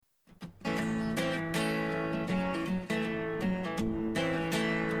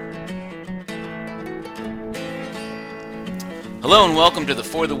Hello and welcome to the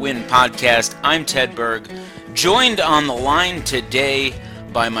For the Win podcast. I'm Ted Berg, joined on the line today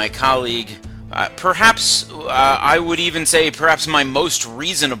by my colleague, I would even say perhaps my most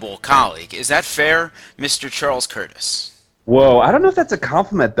reasonable colleague. Is that fair, Mr. Charles Curtis? Whoa, I don't know if that's a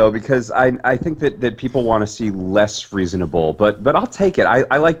compliment though, because I think that people want to see less reasonable, but I'll take it.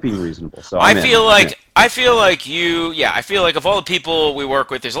 I like being reasonable, so I I'm in. feel I'm in. like I feel like you, yeah, I feel like of all the people we work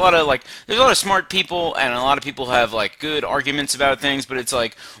with, there's a lot of smart people and a lot of people have like good arguments about things, but it's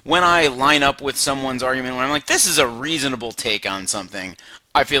like when I line up with someone's argument when I'm like this is a reasonable take on something,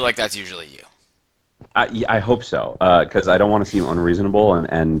 I feel like that's usually you. I hope so, because I don't want to seem unreasonable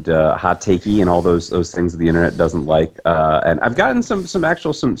and hot takey and all those things that the internet doesn't like. And I've gotten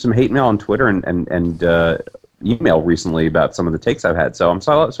some hate mail on Twitter and email recently about some of the takes I've had. So I'm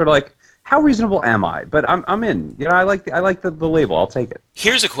sort of like, how reasonable am I? But I'm in. You know, I like the label. I'll take it.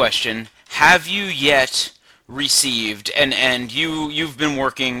 Here's a question: have you yet received and you've been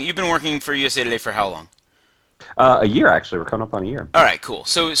working for USA Today for how long? A year actually. We're coming up on a year. All right, cool.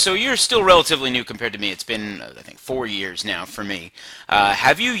 So you're still relatively new compared to me. It's been I think 4 years now for me.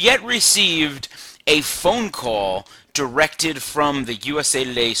 Have you yet received a phone call directed from the USA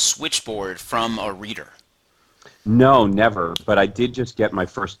Today switchboard from a reader? No, never. But I did just get my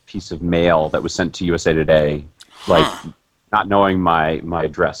first piece of mail that was sent to USA Today, like Huh. not knowing my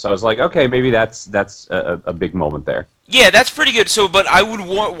address. So I was like, okay, maybe that's a big moment there. Yeah, that's pretty good. So, but I would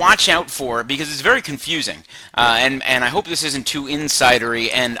watch out for it because it's very confusing, and I hope this isn't too insidery,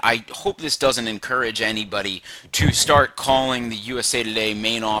 and I hope this doesn't encourage anybody to start calling the USA Today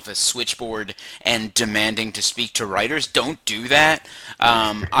main office switchboard and demanding to speak to writers. Don't do that.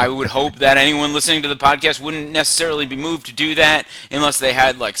 I would hope that anyone listening to the podcast wouldn't necessarily be moved to do that unless they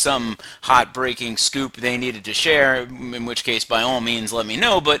had like some hot breaking scoop they needed to share. In which case, by all means, let me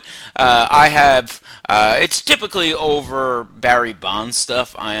know. But I have. It's typically over Barry Bonds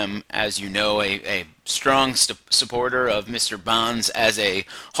stuff. I am, as you know, a strong supporter of Mr. Bonds as a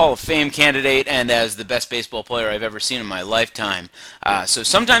Hall of Fame candidate and as the best baseball player I've ever seen in my lifetime. So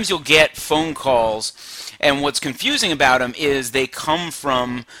sometimes you'll get phone calls, and what's confusing about them is they come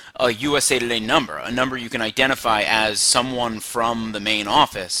from a USA Today number, a number you can identify as someone from the main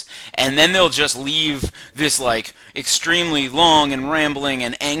office, and then they'll just leave this like extremely long and rambling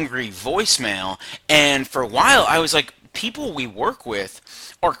and angry voicemail. And for a while, I was like, people we work with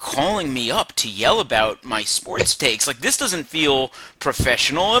are calling me up to yell about my sports takes. Like, this doesn't feel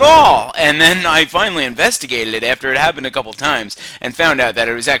professional at all. And then I finally investigated it after it happened a couple times and found out that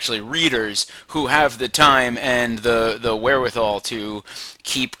it was actually readers who have the time and the wherewithal to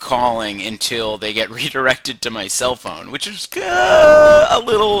keep calling until they get redirected to my cell phone, which is it's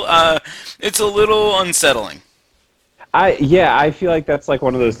a little unsettling. I feel like that's like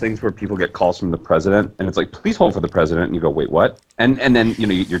one of those things where people get calls from the president, and it's like, please hold for the president, and you go, wait, what? And then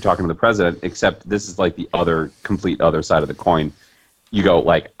you're talking to the president, except this is like the complete other side of the coin. You go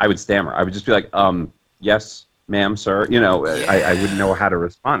like, I would stammer, I would just be like, yes, ma'am, sir. I wouldn't know how to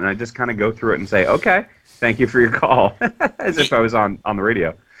respond, and I just kind of go through it and say, okay, thank you for your call, as if I was on the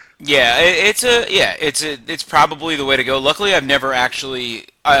radio. Yeah, it's probably the way to go. Luckily, I've never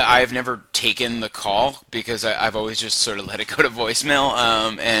taken the call because I've always just sort of let it go to voicemail.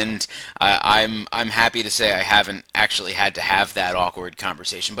 And I'm happy to say I haven't actually had to have that awkward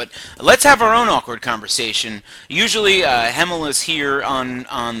conversation. But let's have our own awkward conversation. Usually, Hemel is here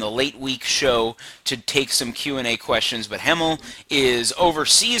on the late week show to take some Q&A questions, but Hemel is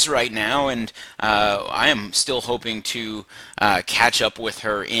overseas right now, and I am still hoping to catch up with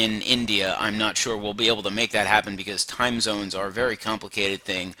her in India. I'm not sure we'll be able to make that happen because time zones are a very complicated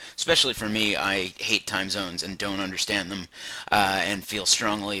thing, especially for me. I hate time zones and don't understand them, and feel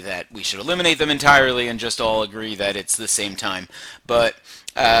strongly that we should eliminate them entirely and just all agree that it's the same time. But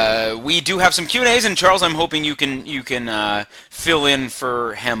we do have some Q&As, and Charles, I'm hoping you can fill in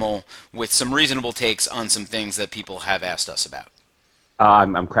for Hemel with some reasonable takes on some things that people have asked us about.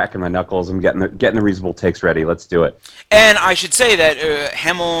 I'm cracking my knuckles. I'm getting the reasonable takes ready. Let's do it. And I should say that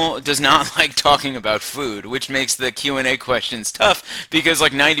Hemel does not like talking about food, which makes the Q&A questions tough because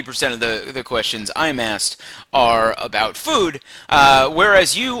like 90% of the questions I'm asked are about food,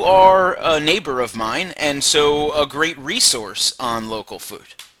 whereas you are a neighbor of mine and so a great resource on local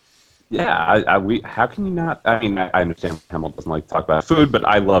food. Yeah, how can you not? I mean, I understand Hamill doesn't like to talk about food, but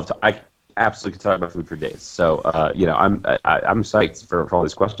I absolutely could talk about food for days. So, I'm psyched for all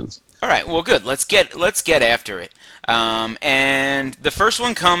these questions. All right, well, good. Let's get after it. And the first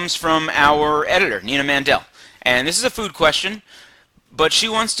one comes from our editor, Nina Mandel, and this is a food question, but she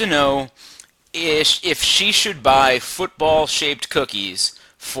wants to know if she should buy football-shaped cookies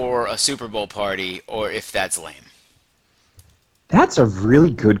for a Super Bowl party or if that's lame. That's a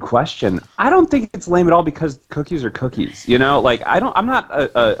really good question. I don't think it's lame at all because cookies are cookies. You know, like I'm not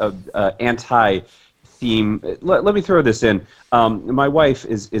a anti theme. Let me throw this in. My wife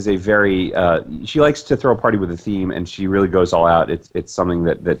is a very she likes to throw a party with a theme, and she really goes all out. It's something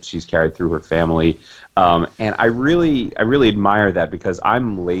that she's carried through her family, and I really admire that because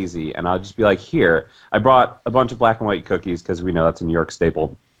I'm lazy, and I'll just be like, here, I brought a bunch of black and white cookies because we know that's a New York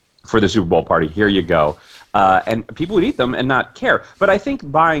staple for the Super Bowl party. Here you go. And people would eat them and not care. But I think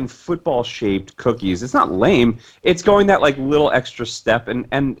buying football-shaped cookies, it's not lame. It's going that like little extra step.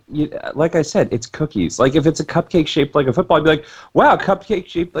 And like I said, it's cookies. Like if it's a cupcake shaped like a football, I'd be like, wow, cupcake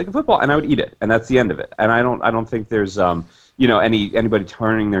shaped like a football, and I would eat it. And that's the end of it. And I don't think there's anybody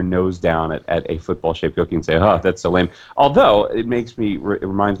turning their nose down at a football-shaped cookie and say, oh, that's so lame. Although it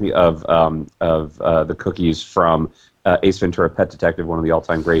reminds me of the cookies from Ace Ventura: Pet Detective, one of the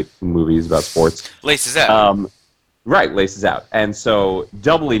all-time great movies about sports. Laces out. Right, Laces Out. And so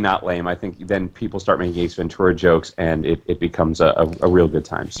doubly not lame. I think then people start making Ace Ventura jokes, and it becomes a real good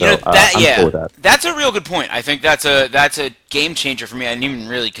time. So I'm cool with that. That's a real good point. I think that's a game changer for me. I didn't even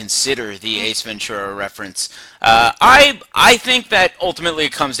really consider the Ace Ventura reference. I think that ultimately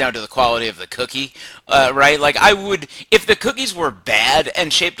it comes down to the quality of the cookie, right? Like if the cookies were bad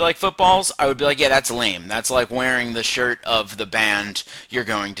and shaped like footballs, I would be like, yeah, that's lame. That's like wearing the shirt of the band you're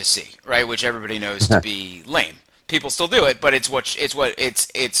going to see, right? Which everybody knows to be lame. People still do it, but it's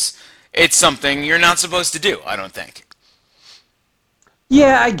something you're not supposed to do, I don't think.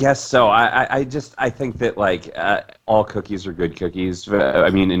 Yeah, I guess so. I think that like all cookies are good cookies. I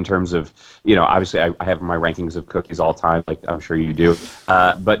mean, in terms of obviously I have my rankings of cookies all time, like I'm sure you do.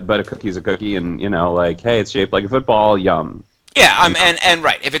 But a cookie is a cookie, and like, hey, it's shaped like a football. Yum. Yeah, and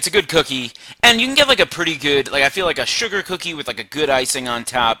right, if it's a good cookie, and you can get like a pretty good, like I feel like a sugar cookie with like a good icing on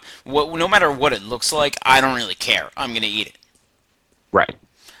top. No matter what it looks like, I don't really care. I'm gonna eat it. Right.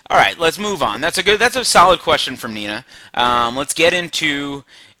 All right, let's move on. That's a solid question from Nina. Let's get into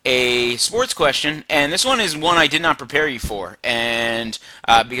a sports question, and this one is one I did not prepare you for, and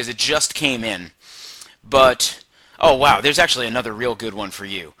because it just came in. But oh wow, there's actually another real good one for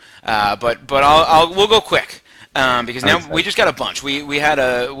you. But we'll go quick. Because now we just got a bunch. We had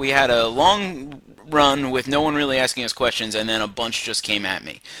a long run with no one really asking us questions, and then a bunch just came at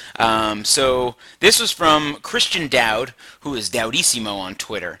me. So this was from Christian Dowd, who is Dowdissimo on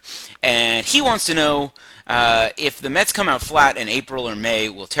Twitter, and he wants to know if the Mets come out flat in April or May,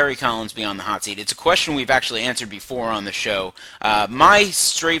 will Terry Collins be on the hot seat? It's a question we've actually answered before on the show. My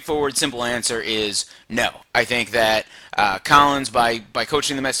straightforward, simple answer is no. I think that Collins, by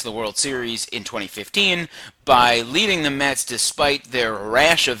coaching the Mets to the World Series in 2015, by leading the Mets despite their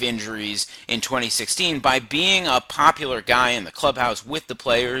rash of injuries in 2016, by being a popular guy in the clubhouse with the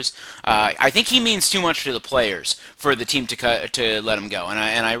players, I think he means too much to the players for the team to let him go.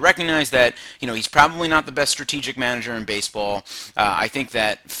 And I recognize that he's probably not the best strategic manager in baseball. I think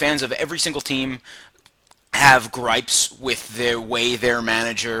that fans of every single team have gripes with the way their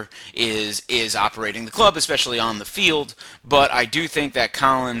manager is operating the club, especially on the field. But I do think that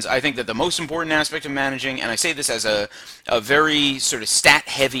Collins, I think that the most important aspect of managing, and I say this as a very sort of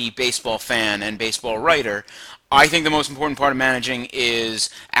stat-heavy baseball fan and baseball writer, I think the most important part of managing is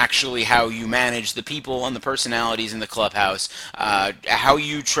actually how you manage the people and the personalities in the clubhouse, how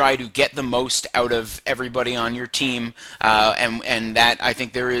you try to get the most out of everybody on your team, and that I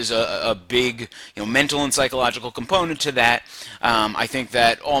think there is a big mental and psychological component to that. I think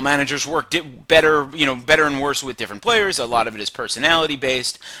that all managers work better and worse with different players. A lot of it is personality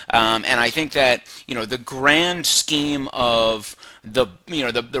based, and I think that the grand scheme of the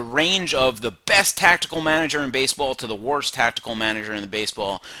range of the best tactical manager in baseball to the worst tactical manager in the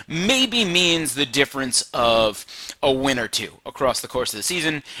baseball maybe means the difference of a win or two across the course of the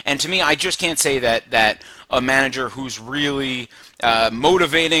season. And to me, I just can't say that a manager who's really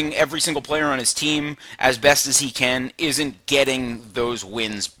motivating every single player on his team as best as he can isn't getting those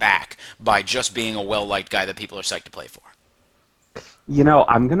wins back by just being a well-liked guy that people are psyched to play for.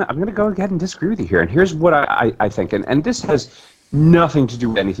 I'm gonna go ahead and disagree with you here, and here's what I think, and this has nothing to do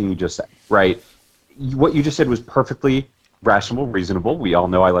with anything you just said, right? What you just said was perfectly rational, reasonable. We all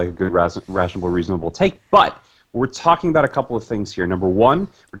know I like a good rational, reasonable take, but we're talking about a couple of things here. Number one,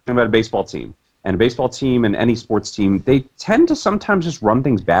 we're talking about a baseball team. And a baseball team and any sports team, they tend to sometimes just run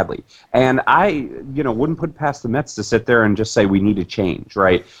things badly. And I, wouldn't put past the Mets to sit there and just say we need to change,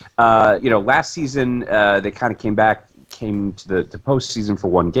 right? Last season they kind of came to the postseason for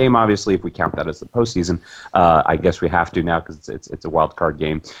one game. Obviously, if we count that as the postseason, I guess we have to now because it's a wild card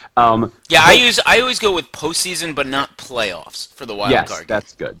game. I always go with postseason, but not playoffs for the wild card game. Yes,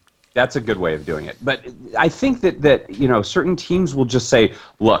 that's good. That's a good way of doing it. But I think that certain teams will just say,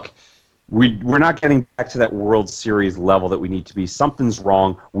 look, we're not getting back to that World Series level that we need to be. Something's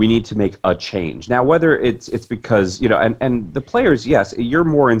wrong. We need to make a change. Now, whether it's because, and the players, yes, you're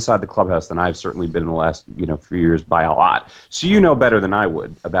more inside the clubhouse than I've certainly been in the last, few years by a lot. So you know better than I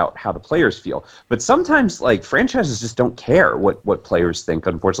would about how the players feel. But sometimes, like, franchises just don't care what players think,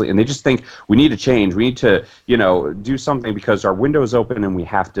 unfortunately, and they just think we need to change. We need to, do something because our window's open and we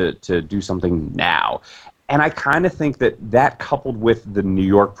have to do something now. And I kind of think that coupled with the New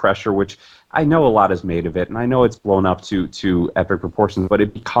York pressure, which I know a lot is made of it, and I know it's blown up to epic proportions, but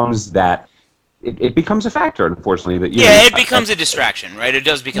it becomes that it becomes a factor, unfortunately. That it becomes a distraction, right? It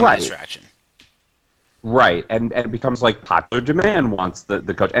does become a distraction. Right, and it becomes like popular demand wants the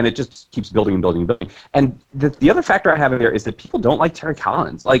coach, and it just keeps building and building and building. And the other factor I have in there is that people don't like Terry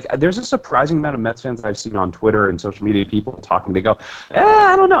Collins. Like, there's a surprising amount of Mets fans I've seen on Twitter and social media, people talking, they go,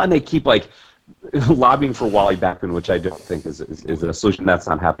 I don't know, and they keep like lobbying for Wally Backman, which I don't think is a solution. That's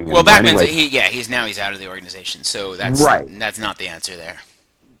not happening. Well, Backman's anyway. he's out of the organization, so that's not the answer there.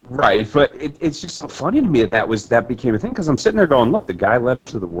 Right, but it's just so funny to me that became a thing, because I'm sitting there going, look, the guy led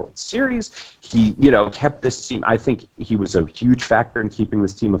to the World Series. He, kept this team. I think he was a huge factor in keeping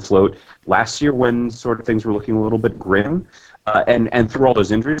this team afloat last year when sort of things were looking a little bit grim. And through all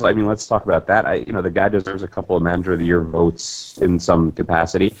those injuries, I mean, let's talk about that. The guy deserves a couple of Manager of the Year votes in some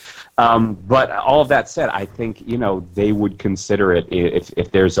capacity. But all of that said, I think, they would consider it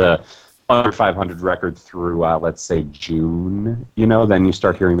if there's a under 500 record through, let's say, June, then you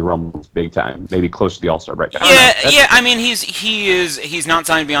start hearing the rumbles big time, maybe close to the All-Star break. Yeah. I mean, he's not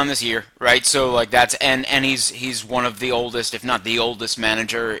signed beyond this year, right? So like that's and he's one of the oldest, if not the oldest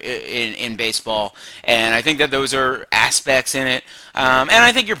manager in baseball, and I think that those are aspects in it. And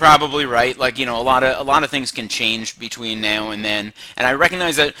I think you're probably right. Like, a lot of things can change between now and then, and I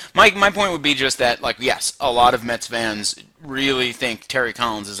recognize that. My point would be just that, like, yes, a lot of Mets fans really think Terry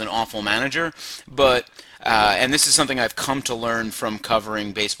Collins is an awful manager, but and this is something I've come to learn from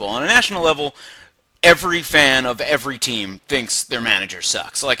covering baseball on a national level. Every fan of every team thinks their manager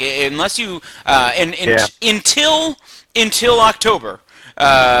sucks. Like, unless you until October.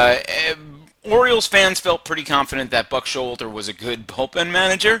 Orioles fans felt pretty confident that Buck Showalter was a good bullpen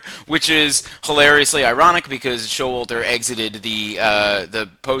manager, which is hilariously ironic because Showalter exited the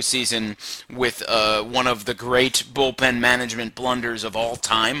postseason with one of the great bullpen management blunders of all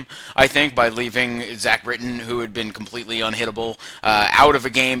time, I think, by leaving Zach Britton, who had been completely unhittable, out of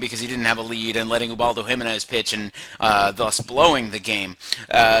a game because he didn't have a lead, and letting Ubaldo Jimenez pitch and thus blowing the game.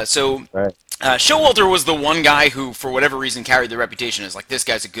 Right. Showalter was the one guy who, for whatever reason, carried the reputation as like, this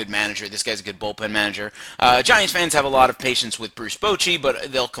guy's a good manager, this guy's a good bullpen manager. Giants fans have a lot of patience with Bruce Bochy,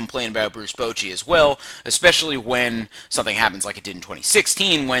 but they'll complain about Bruce Bochy as well, especially when something happens like it did in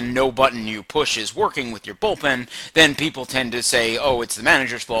 2016, when no button you push is working with your bullpen. Then people tend to say, oh, it's the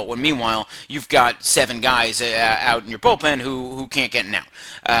manager's fault, when meanwhile, you've got 7 guys out in your bullpen who can't get an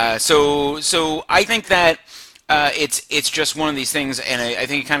out. So I think that it's just one of these things, and I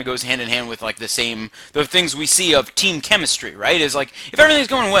think it kind of goes hand in hand with like the things we see of team chemistry, right? Is like, if everything's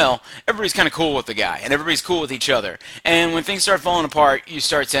going well, everybody's kind of cool with the guy, and everybody's cool with each other. And when things start falling apart, you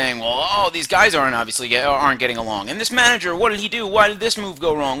start saying, well, these guys aren't getting along. And this manager, what did he do? Why did this move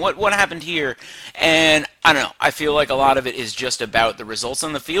go wrong? What happened here? And I don't know. I feel like a lot of it is just about the results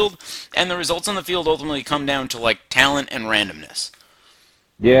on the field, and the results on the field ultimately come down to like talent and randomness.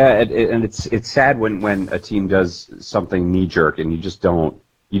 Yeah, and it's sad when a team does something knee-jerk and you just don't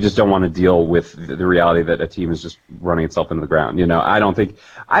want to deal with the reality that a team is just running itself into the ground.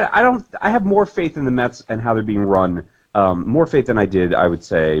 I have more faith in the Mets and how they're being run, more faith than I did, I would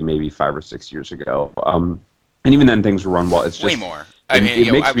say, maybe 5 or 6 years ago. And even then, things were run well. It's just way more.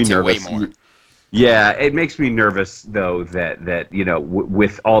 It makes me nervous. Way more. Yeah, it makes me nervous though that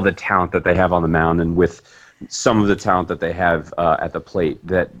with all the talent that they have on the mound and with some of the talent that they have at the plate,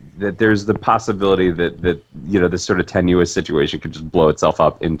 that there's the possibility that this sort of tenuous situation could just blow itself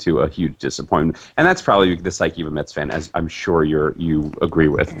up into a huge disappointment, and that's probably the psyche of a Mets fan, as I'm sure you agree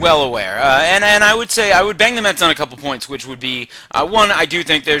with. Well aware, and I would say I would bang the Mets on a couple points, which would be one, I do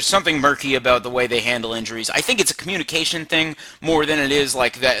think there's something murky about the way they handle injuries. I think it's a communication thing more than it is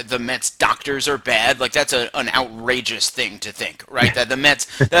like that the Mets doctors are bad. Like, that's an outrageous thing to think, right? That the Mets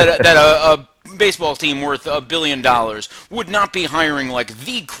that a baseball team worth $1 billion would not be hiring like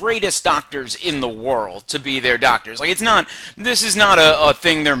the greatest doctors in the world to be their doctors. Like it's not, this is not a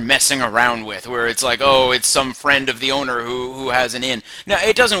thing they're messing around with where it's like, oh, it's some friend of the owner who has an in. No,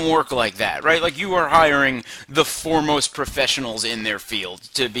 it doesn't work like that, right? Like you are hiring the foremost professionals in their field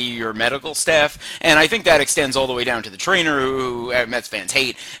to be your medical staff, and I think that extends all the way down to the trainer who Mets fans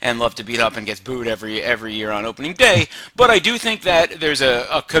hate and love to beat up and gets booed every year on opening day. But I do think that there's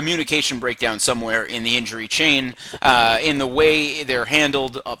a communication breakdown somewhere in the injury chain, in the way they're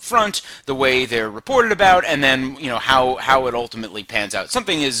handled up front, the way they're reported about, and then how it ultimately pans out.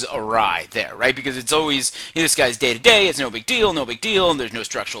 Something is awry there, right? Because it's always this guy's day to day. It's no big deal, no big deal. And there's no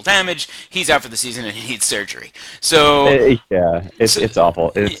structural damage. He's out for the season and he needs surgery. So yeah, it's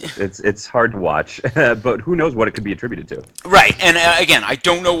awful. It's hard to watch, but who knows what it could be attributed to? right. And again, I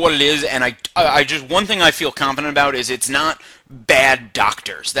don't know what it is, and I just one thing I feel confident about is it's not bad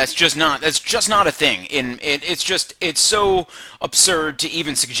doctors. That's just not a thing. It's so absurd to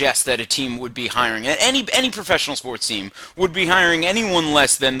even suggest that a team would be hiring any professional sports team would be hiring anyone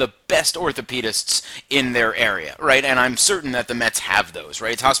less than the best orthopedists in their area, right? And I'm certain that the Mets have those,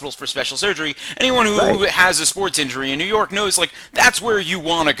 right? It's hospitals for special surgery. Anyone who has a sports injury in New York knows like that's where you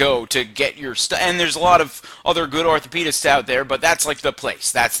want to go to get your stuff. And there's a lot of other good orthopedists out there, but that's like the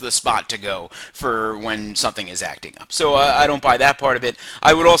place. That's the spot to go for when something is acting up. So I don't buy that part of it.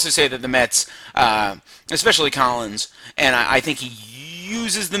 I would also say that the Mets, especially Collins, and I think he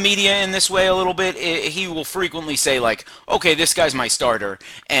uses the media in this way a little bit. He will frequently say like, okay, this guy's my starter,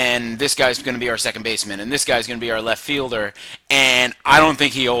 and this guy's going to be our second baseman, and this guy's going to be our left fielder. And I don't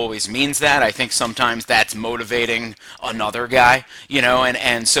think he always means that. I think sometimes that's motivating another guy,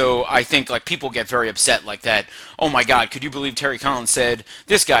 and so I think like people get very upset like that. Oh my God, could you believe Terry Collins said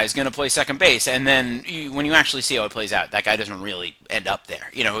this guy's going to play second base? And then when you actually see how it plays out, that guy doesn't really end up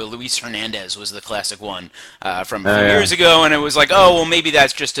there. Luis Hernandez was the classic one from a few years ago, and it was like, oh, well, maybe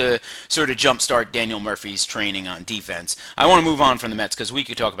that's just to sort of jumpstart Daniel Murphy's training on defense. I want to move on from the Mets because we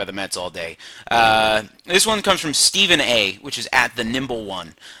could talk about the Mets all day. This one comes from Stephen A., which is at the Nimble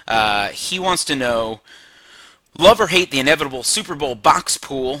One. He wants to know, love or hate the inevitable Super Bowl box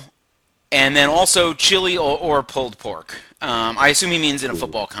pool, and then also chili or pulled pork. I assume he means in a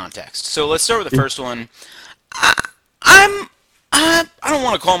football context. So let's start with the first one. I don't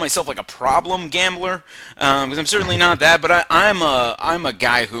want to call myself like a problem gambler, because I'm certainly not that. But I'm a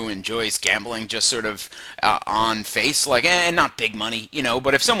guy who enjoys gambling, just sort of on face, like, and not big money,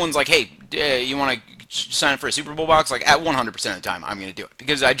 But if someone's like, hey, you want to sign up for a Super Bowl box, like at 100% of the time, I'm going to do it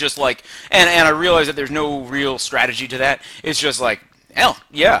because I just like, and I realize that there's no real strategy to that. It's just like, hell,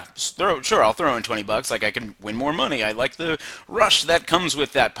 yeah, I'll throw in $20. Like I can win more money. I like the rush that comes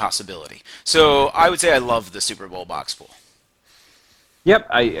with that possibility. So I would say I love the Super Bowl box pool. Yep,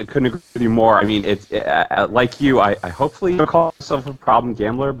 I couldn't agree with you more. I mean, it's like you. I hopefully don't call myself a problem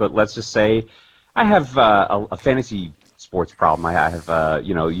gambler, but let's just say I have a fantasy sports problem. I have,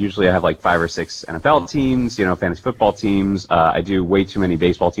 usually I have like 5 or 6 NFL teams, fantasy football teams. I do way too many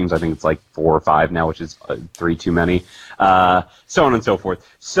baseball teams. I think it's like 4 or 5 now, which is 3 too many. So on and so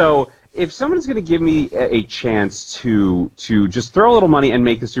forth. So if someone's going to give me a chance to just throw a little money and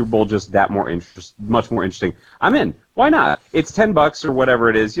make the Super Bowl just that much more interesting, I'm in. Why not? It's $10 or whatever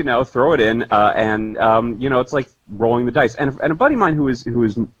it is, throw it in, and it's like rolling the dice. And a buddy of mine who is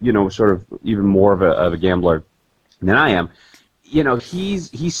sort of even more of a gambler than I am,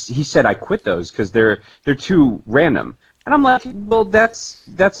 he said I quit those because they're too random. And I'm like, well, that's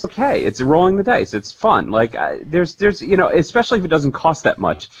okay. It's rolling the dice. It's fun. Like there's especially if it doesn't cost that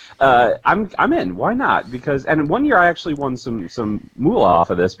much. I'm in. Why not? And one year I actually won some moolah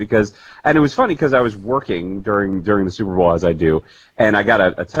off of this and it was funny because I was working during the Super Bowl as I do, and I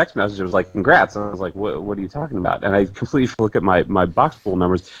got a text message. It was like, congrats. And I was like, what are you talking about? And I completely look at my box pool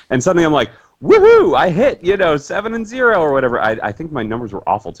numbers, and suddenly I'm like, woohoo! I hit 7-0 or whatever. I think my numbers were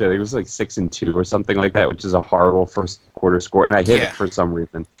awful too. It was like 6-2 or something like that, which is a horrible first quarter score. And I hit it for some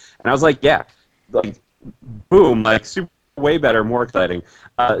reason, and I was like, yeah, like, boom, like super way better, more exciting.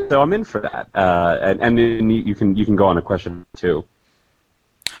 So I'm in for that. And you can go on a question too.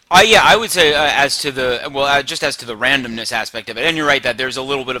 I would say just as to the randomness aspect of it, and you're right that there's a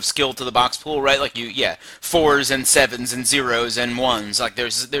little bit of skill to the box pool, right? Like 4s and 7s and 0s and 1s. Like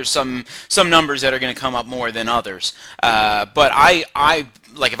there's some numbers that are going to come up more than others. But I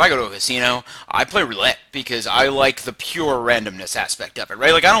like if I go to a casino, I play roulette because I like the pure randomness aspect of it,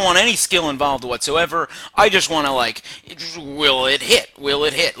 right? Like I don't want any skill involved whatsoever. I just want to like, will it hit? Will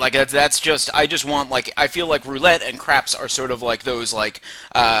it hit? Like that's just I just want like I feel like roulette and craps are sort of like those like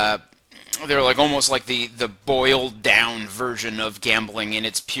they're like almost like the boiled down version of gambling in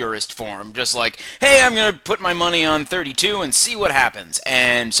its purest form. Just like, hey, I'm gonna put my money on 32 and see what happens.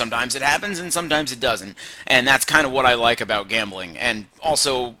 And sometimes it happens, and sometimes it doesn't. And that's kind of what I like about gambling, and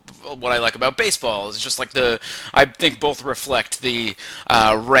also what I like about baseball is just like I think both reflect the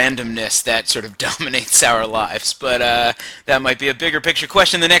randomness that sort of dominates our lives. But that might be a bigger picture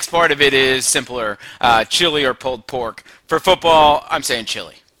question. The next part of it is simpler: chili or pulled pork. For football, I'm saying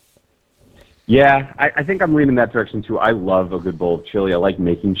chili. Yeah, I think I'm leaning that direction too. I love a good bowl of chili. I like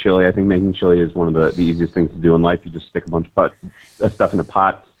making chili. I think making chili is one of the easiest things to do in life. You just stick a bunch of stuff in a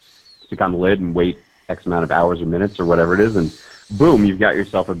pot, stick on the lid, and wait X amount of hours or minutes or whatever it is, and boom, you've got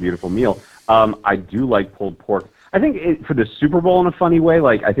yourself a beautiful meal. I do like pulled pork. I think for the Super Bowl in a funny way,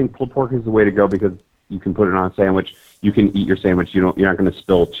 like I think pulled pork is the way to go because you can put it on a sandwich. You can eat your sandwich. You're not going to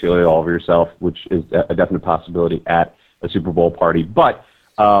spill chili all over yourself, which is a definite possibility at a Super Bowl party. But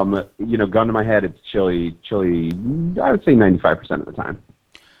gun to my head, it's chili. I would say 95% of the time.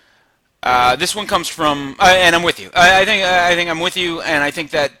 This one comes from, and I'm with you. I think I'm with you, and I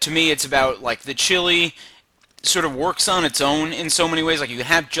think that to me it's about like the chili sort of works on its own in so many ways. Like you can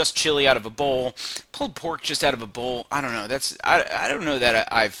have just chili out of a bowl, pulled pork just out of a bowl. I don't know. I don't know that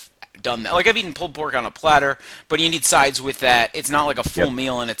I've done that. Like I've eaten pulled pork on a platter, but you need sides with that. It's not like a full Yep.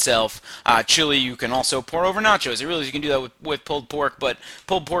 meal in itself. Chili you can also pour over nachos. I realize you can do that with pulled pork, but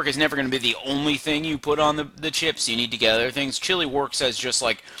pulled pork is never going to be the only thing you put on the chips. You need to get other things. Chili works as just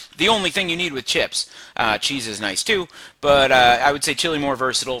like the only thing you need with chips. Cheese is nice too, but I would say chili more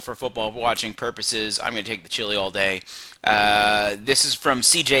versatile for football watching purposes. I'm going to take the chili all day. This is from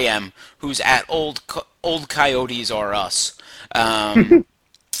CJM, who's at Old Coyotes Are Us.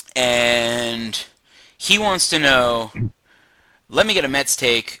 And he wants to know, let me get a Mets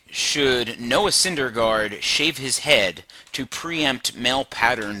take. Should Noah Syndergaard shave his head to preempt male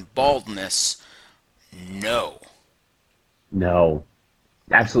pattern baldness? No. No,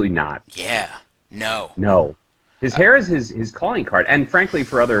 absolutely not. Yeah. No. No. His hair is his calling card, and frankly,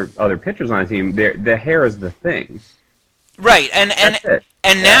 for other pitchers on the team, the hair is the thing. Right, and That's it.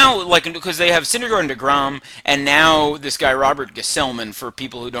 and now, like, because they have Syndergaard and DeGrom, and now this guy Robert Gesellman. For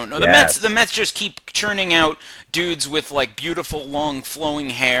people who don't know, Yes. the Mets just keep churning out dudes with like beautiful, long,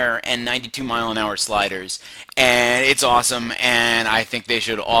 flowing hair and 92-mile-an-hour sliders, and it's awesome. And I think they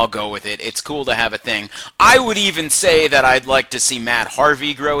should all go with it. It's cool to have a thing. I would even say that I'd like to see Matt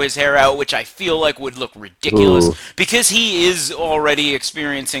Harvey grow his hair out, which I feel like would look ridiculous Ooh. because he is already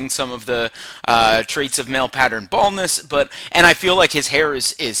experiencing some of the traits of male pattern baldness. And I feel like his hair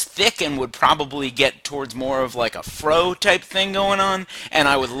is thick and would probably get towards more of like a fro type thing going on, and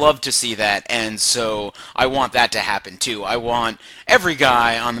I would love to see that. And so I want that to happen too. I want every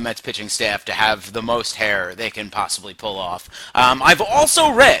guy on the Mets pitching staff to have the most hair they can possibly pull off. I've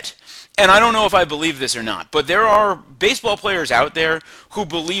also read, and I don't know if I believe this or not, but there are baseball players out there who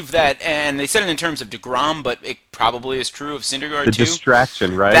believe that, and they said it in terms of DeGrom, but it probably is true of Syndergaard The too,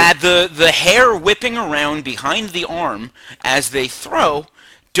 distraction, right? that the hair whipping around behind the arm as they throw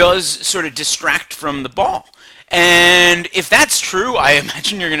does sort of distract from the ball. And if that's true, I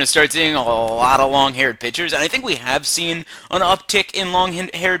imagine you're going to start seeing a lot of long-haired pitchers. And I think we have seen an uptick in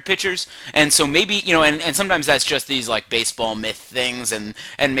long-haired pitchers. And so maybe, and sometimes that's just these like baseball myth things. And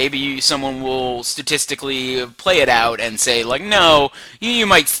maybe someone will statistically play it out and say like, no, you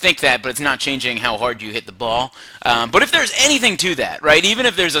might think that, but it's not changing how hard you hit the ball. But if there's anything to that, right, even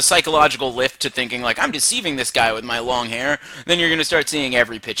if there's a psychological lift to thinking like, I'm deceiving this guy with my long hair, then you're going to start seeing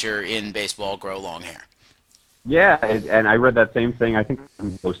every pitcher in baseball grow long hair. Yeah, and I read that same thing. I think I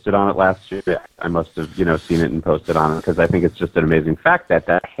posted on it last year. I must have, seen it and posted on it because I think it's just an amazing fact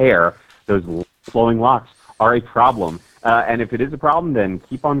that hair, those flowing locks, are a problem. And if it is a problem, then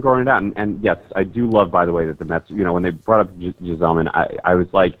keep on growing it out. And yes, I do love, by the way, that the Mets, when they brought up Giselman, I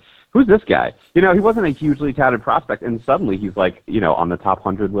was like, who's this guy? He wasn't a hugely touted prospect, and suddenly he's like, on the top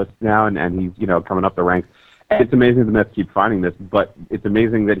 100 list now, and he's, coming up the ranks. It's amazing the Mets keep finding this, but it's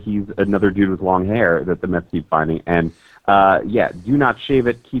amazing that he's another dude with long hair that the Mets keep finding. And do not shave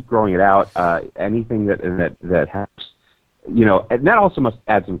it. Keep growing it out. Anything that helps, and that also must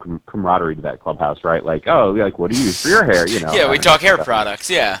add some camaraderie to that clubhouse, right? Like, what do you use for your hair? Yeah, we talk hair products.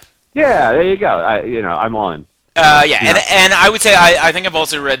 Yeah. Yeah, there you go. I'm all in. And I would say I think I've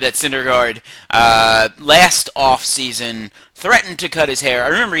also read that Syndergaard last off season threatened to cut his hair. I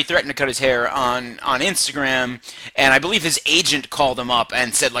remember he threatened to cut his hair on Instagram, and I believe his agent called him up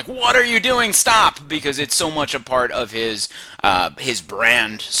and said, like, "What are you doing? Stop!" Because it's so much a part of his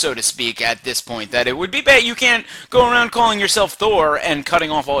brand, so to speak, at this point, that it would be bad. You can't go around calling yourself Thor and cutting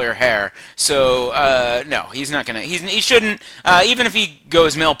off all your hair. So no, he's not gonna. He shouldn't. Even if he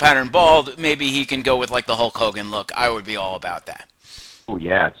goes male pattern bald, maybe he can go with like the Hulk Hogan look. I would be all about that. Oh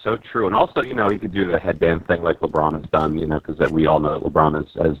yeah, it's so true. And also, he could do the headband thing like LeBron has done, because we all know that LeBron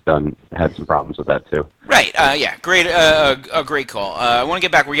had some problems with that too. Right. Yeah. Great. A great call. I want to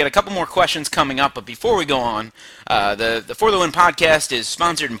get back. We got a couple more questions coming up, but before we go on, the For the Win podcast is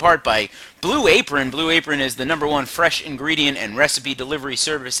sponsored in part by Blue Apron. Blue Apron is the #1 fresh ingredient and recipe delivery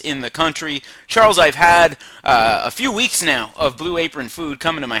service in the country. Charles, I've had a few weeks now of Blue Apron food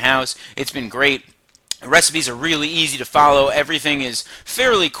coming to my house. It's been great. The recipes are really easy to follow. Everything is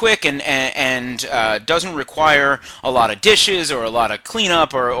fairly quick and doesn't require a lot of dishes or a lot of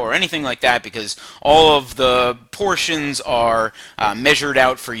cleanup or anything like that, because all of the portions are measured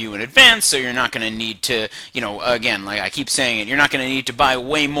out for you in advance, so you're not going to need to, again, like I keep saying it, you're not going to need to buy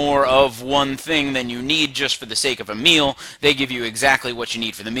way more of one thing than you need just for the sake of a meal. They give you exactly what you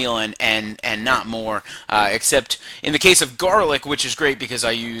need for the meal and not more, except in the case of garlic, which is great because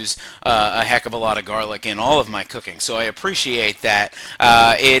I use a heck of a lot of garlic in all of my cooking, so I appreciate that.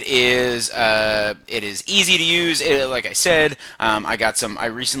 It is easy to use. Like I said, I got some. I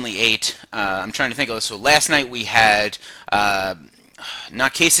recently ate. I'm trying to think of this. So last night we had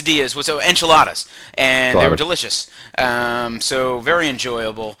not quesadillas, enchiladas, and they were delicious. So very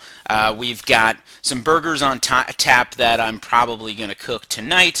enjoyable. We've got some burgers on tap that I'm probably going to cook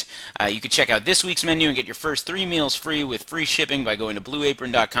tonight. You can check out this week's menu and get your first 3 meals free with free shipping by going to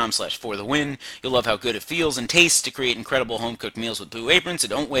blueapron.com/forthewin. You'll love how good it feels and tastes to create incredible home-cooked meals with Blue Apron, so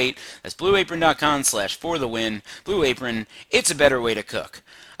don't wait. That's blueapron.com/forthewin. Blue Apron, it's a better way to cook.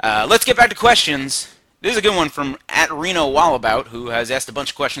 Let's get back to questions. This is a good one from @RenoWallabout, who has asked a bunch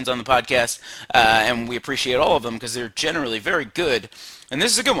of questions on the podcast, and we appreciate all of them because they're generally very good. And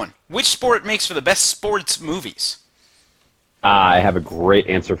this is a good one. Which sport makes for the best sports movies? I have a great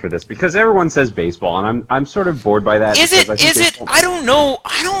answer for this because everyone says baseball, and I'm sort of bored by that. Is it? I don't know.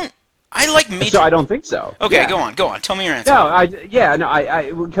 I like major. So I don't think so. Okay, yeah. Go on. Tell me your answer. No,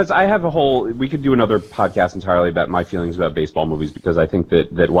 because I have a whole. We could do another podcast entirely about my feelings about baseball movies because I think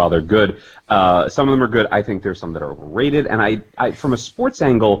that while they're good, some of them are good. I think there's some that are overrated, and I from a sports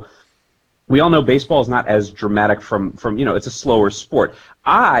angle, we all know baseball is not as dramatic from it's a slower sport.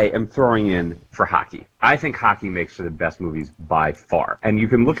 I am throwing in for hockey. I think hockey makes for the best movies by far, and you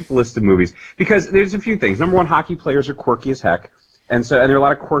can look at the list of movies because there's a few things. Number one, hockey players are quirky as heck. And there are a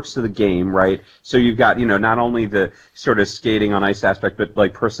lot of quirks to the game, right? So you've got, not only the sort of skating on ice aspect, but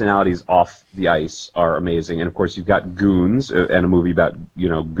like personalities off the ice are amazing. And of course, you've got Goons and a movie about,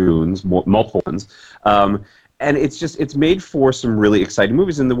 goons, multiple ones. And it's made for some really exciting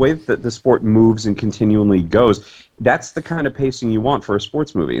movies. And the way that the sport moves and continually goes, that's the kind of pacing you want for a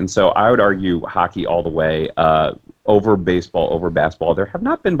sports movie. And so I would argue hockey all the way, over baseball, over basketball. There have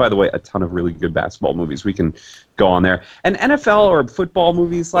not been, by the way, a ton of really good basketball movies. We can go on there. And NFL or football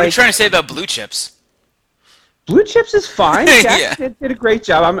movies like... What are you trying to say about Blue Chips? Blue Chips is fine. Shaq Yeah. did a great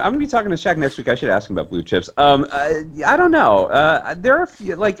job. I'm going to be talking to Shaq next week. I should ask him about Blue Chips. I don't know. There are a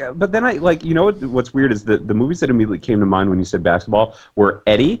few, but then what's weird is the movies that immediately came to mind when you said basketball were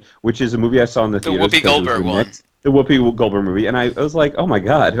Eddie, which is a movie I saw in the theaters. Whoopi Goldberg one. The Whoopi Goldberg movie, and I was like, oh my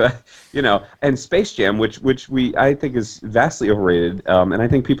god, and Space Jam, which I think is vastly overrated, and I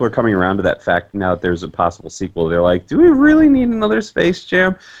think people are coming around to that fact now that there's a possible sequel. They're like, do we really need another Space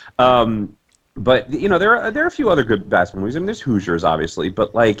Jam? But there are a few other good basketball movies. I mean, there's Hoosiers, obviously,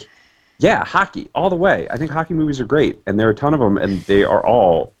 but hockey all the way. I think hockey movies are great, and there are a ton of them, and they are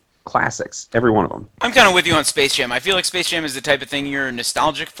all classics, every one of them. I'm kind of with you on Space Jam. I feel like Space Jam is the type of thing you're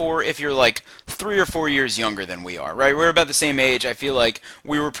nostalgic for if you're like 3 or 4 years younger than we are, right? We're about the same age. I feel like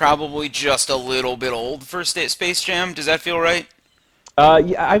we were probably just a little bit old for Space Jam. Does that feel right?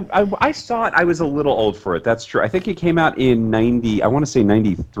 Yeah, I saw it. I was a little old for it. That's true. I think it came out in I want to say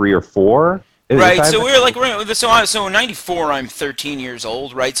 93 or 4. Right, so so in '94 I'm 13 years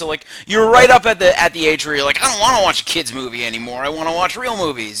old, right? So you're right up at the age where you're like, I don't want to watch a kids movie anymore. I want to watch real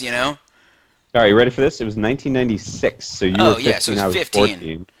movies, All right, you ready for this? It was 1996, so you were 15. So it was I was 15.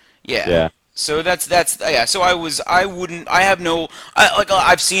 14. Yeah. So that's yeah. So I've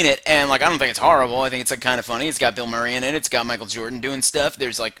seen it and I don't think it's horrible. I think it's kind of funny. It's got Bill Murray in it. It's got Michael Jordan doing stuff.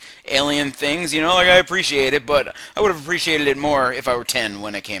 There's alien things, I appreciate it, but I would have appreciated it more if I were 10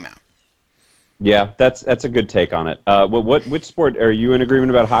 when it came out. Yeah, that's a good take on it. Which sport are you in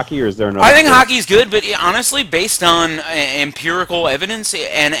agreement about hockey, or is there another I think sport? hockey's good, but honestly, based on empirical evidence,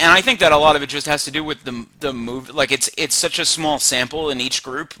 and I think that a lot of it just has to do with the movie. Like it's such a small sample in each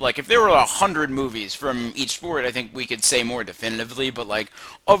group. Like if there were 100 movies from each sport, I think we could say more definitively. But like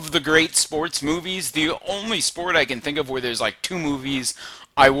of the great sports movies, the only sport I can think of where there's like two movies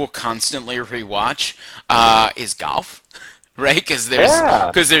I will constantly rewatch is golf. Right?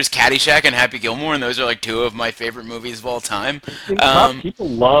 Yeah. Because there's Caddyshack and Happy Gilmore, and those are like two of my favorite movies of all time. Tin Cup. People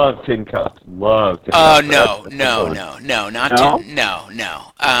love Tin Cup. Love Tin Oh Cup. no, That's a good no, one. no, no, not No? to, no,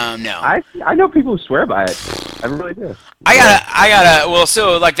 no, no. I know people who swear by it. I really do. Well,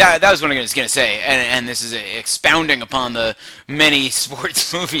 so like that was what I was gonna say, and this is expounding upon the many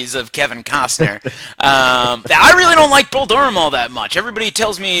sports movies of Kevin Costner. That I really don't like Bull Durham all that much. Everybody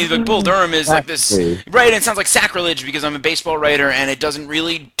tells me like Bull Durham is like this, Exactly. right? And it sounds like sacrilege because I'm a baseball writer, and it doesn't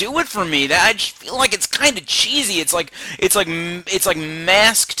really do it for me. That I just feel like it's kind of cheesy. It's like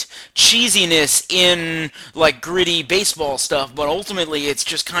masked cheesiness in like gritty baseball stuff, but ultimately it's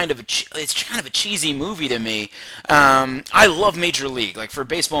just kind of it's kind of a cheesy movie to me. I love Major League. Like for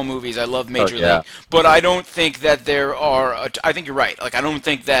baseball movies, I love Major Yeah. League, but I don't think that there are. I think you're right. Like I don't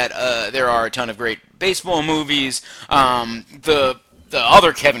think that there are a ton of great baseball movies. The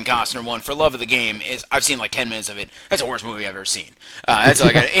other Kevin Costner one, For Love of the Game, is I've seen like 10 minutes of it. That's the worst movie I've ever seen. That's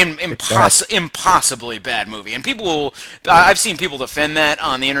like an impossibly bad movie. And I've seen people defend that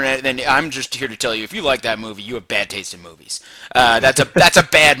on the internet. Then I'm just here to tell you, if you like that movie, you have bad taste in movies. That's a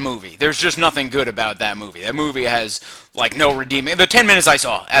bad movie. There's just nothing good about that movie. That movie has like no redeeming. The 10 minutes I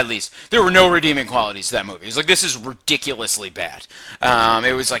saw, at least, there were no redeeming qualities to that movie. It was like this is ridiculously bad.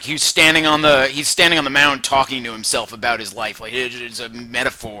 It was like he's standing on the mound talking to himself about his life, like it's a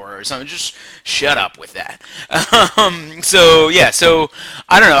metaphor or something. Just shut up with that. So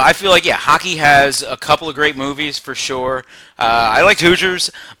I don't know. I feel like hockey has a couple of great movies for sure. I liked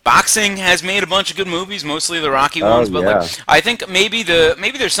Hoosiers. Boxing has made a bunch of good movies, mostly the Rocky Oh ones. But yeah. like, I think maybe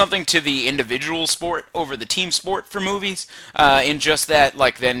there's something to the individual sport over the team sport for movies. In just that,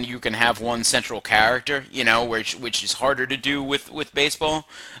 like, then you can have one central character, which is harder to do with baseball.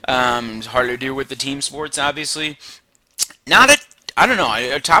 It's harder to do with the team sports, obviously. Not a, I don't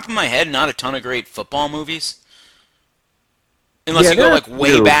know. Top of my head, not a ton of great football movies. Unless Yeah, you go there are like a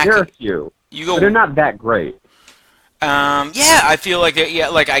way few. back. There are a few, You but they're go not that great. Yeah, I feel like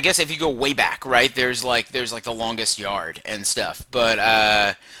like I guess if you go way back, right? There's like The Longest Yard and stuff, but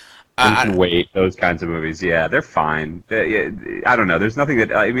And I, Wait, those kinds of movies, yeah, they're fine. Yeah, I don't know. There's nothing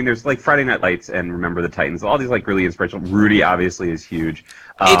that I mean. There's like Friday Night Lights and Remember the Titans. All these like really inspirational. Rudy obviously is huge.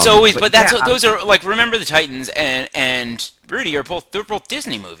 it's always, But but yeah, those are like Remember the Titans and Rudy they're both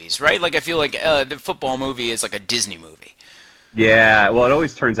Disney movies, right? Like I feel like the football movie is like a Disney movie. yeah. Well, it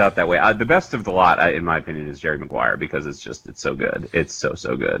always turns out that way. The best of the lot, in my opinion, is Jerry Maguire because it's so good. It's so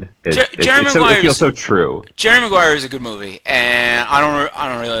good. Jerry It feels Maguire's so true. Jerry Maguire is a good movie, and I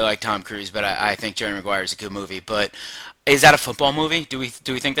don't really like Tom Cruise, but I think Jerry Maguire is a good movie. But is that a football movie? Do we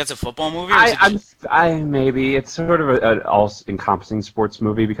think that's a football movie, or is I, it I'm, I maybe it's sort of an all-encompassing sports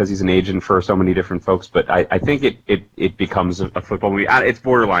movie because he's an agent for so many different folks. But I think it becomes a football movie. It's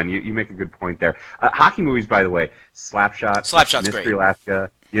borderline. You make a good point there. Hockey movies, by the way, Slapshot, Slapshot's Mystery great?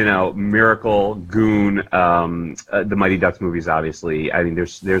 Alaska, Miracle, Goon, the Mighty Ducks movies. Obviously, I mean,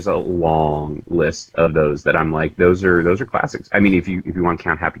 there's a long list of those that I'm like, those are classics. I mean, if you want to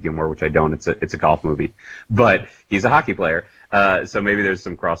count Happy Gilmore, which I don't, it's a golf movie, but he's a hockey player. So maybe there's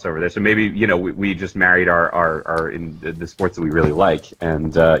some crossover there. So maybe we just married our in the sports that we really like,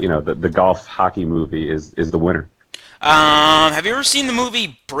 and the golf hockey movie is the winner. Have you ever seen the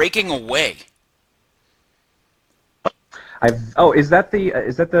movie Breaking Away? Is that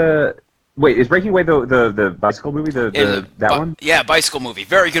the wait, is Breaking Away the bicycle movie, that one? Yeah, bicycle movie.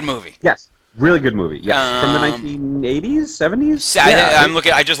 Very good movie. Yes, really good movie. Yes, from the Um, 1980s, 70s.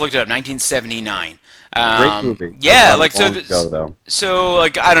 I just looked it up. 1979. Great movie. Yeah, Long like so. ago, though. So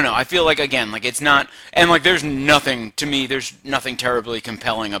like I don't know. I feel like again like it's not and like there's nothing to me. There's nothing terribly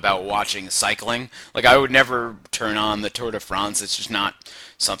compelling about watching cycling. Like I would never turn on the Tour de France. It's just not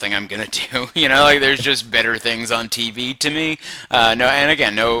something I'm gonna do. Like there's just better things on TV to me. No, and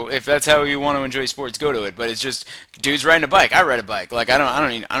again, no. If that's how you want to enjoy sports, go to it. But it's just dudes riding a bike. I ride a bike. Like I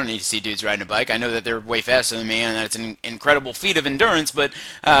don't need to see dudes riding a bike. I know that they're way faster than me, and that it's an incredible feat of endurance. But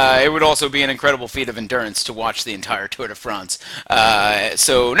it would also be an incredible feat of endurance to watch the entire Tour de France.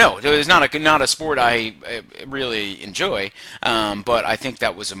 So no, it's not a sport I really enjoy. But I think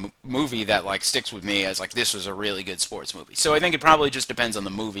that was a movie that like sticks with me as like this was a really good sports movie. So I think it probably just depends on the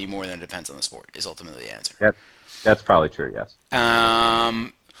movie more than it depends on the sport. Is ultimately the answer. That's probably true. Yes.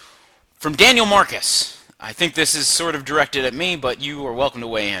 Um, From Daniel Marcus. I think this is sort of directed at me, but you are welcome to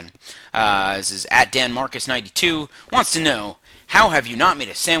weigh in. This is at Dan Marcus 92. Wants to know, how have you not made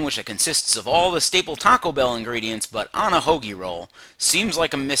a sandwich that consists of all the staple Taco Bell ingredients but on a hoagie roll? Seems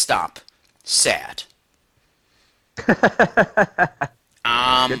like a missed op. Sad. Good ad.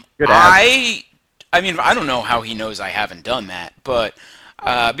 I mean, I don't know how he knows I haven't done that, but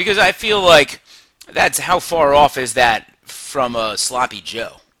because I feel like that's how far off is that from a sloppy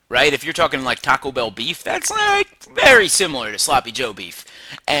Joe, right? If you're talking like Taco Bell beef, that's like very similar to sloppy Joe beef,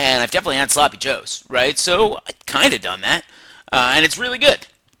 and I've definitely had sloppy Joes, right? So I kind of done that, and it's really good.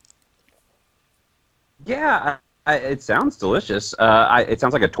 Yeah, it sounds delicious. It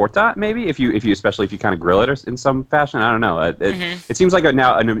sounds like a torta, maybe if you especially if you kind of grill it in some fashion. I don't know. It seems like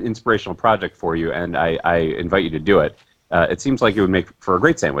now an inspirational project for you, and I invite you to do it. It seems like it would make for a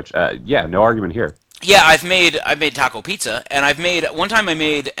great sandwich. Yeah, no argument here. Yeah, I've made taco pizza, and one time I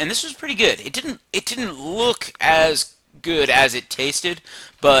made, and this was pretty good. It didn't look as good as it tasted,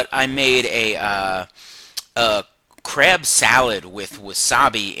 but I made a crab salad with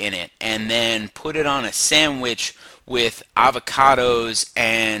wasabi in it, and then put it on a sandwich with avocados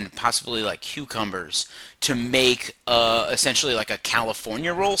and possibly like cucumbers to make essentially like a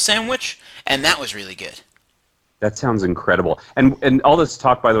California roll sandwich, and that was really good. That sounds incredible. And all this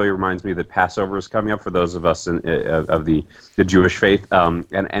talk, by the way, reminds me that Passover is coming up for those of us of the Jewish faith. And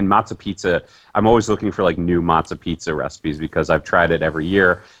matzah pizza, I'm always looking for like new matzah pizza recipes because I've tried it every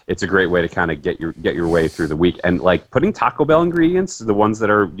year. It's a great way to kind of get your way through the week. And like putting Taco Bell ingredients, the ones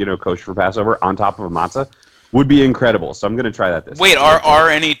that are kosher for Passover, on top of a matzah would be incredible. So I'm going to try that this Wait, year. are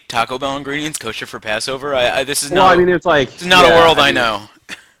any Taco Bell ingredients kosher for Passover? This is Well, not. I mean, it's like This is not a yeah, world I I mean, know.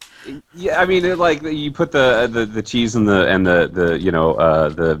 Yeah, I mean, like you put the cheese and the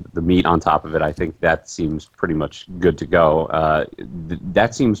meat on top of it. I think that seems pretty much good to go.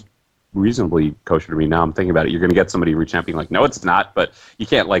 That seems reasonably kosher to me. Now I'm thinking about it. You're going to get somebody reaching out being like, "No, it's not," but you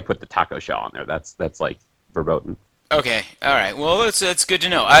can't like put the taco shell on there. That's like verboten. Okay, all right. Well, that's good to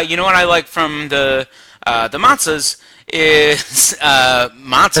know. You know what I like from the matzahs is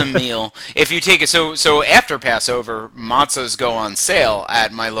matzah meal. If you take it, so after Passover, matzahs go on sale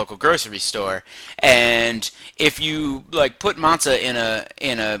at my local grocery store, and if you like put matzah in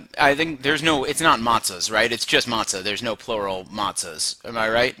a, I think it's not matzahs, right? It's just matzah. There's no plural matzahs. Am I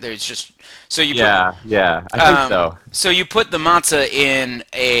right? There's just so you put Yeah, I think so. so you put the matzah in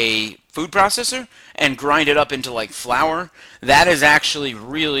a food processor and grind it up into like flour. That is actually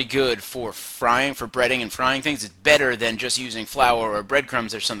really good for frying, for breading and frying things. It's better than just using flour or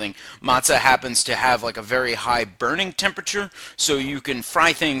breadcrumbs or something. Matzah happens to have like a very high burning temperature, so you can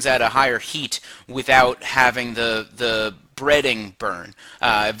fry things at a higher heat without having the breading burn.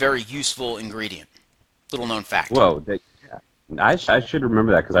 A very useful ingredient. Little known fact. Whoa, I should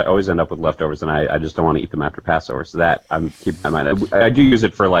remember that because I always end up with leftovers and I just don't want to eat them after Passover. So that I'm keeping in mind. I do use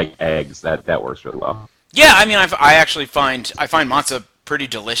it for like eggs. That works really well. Yeah, I mean, I actually find matzah pretty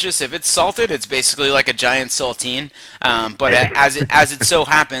delicious. If it's salted, it's basically like a giant saltine. But as it so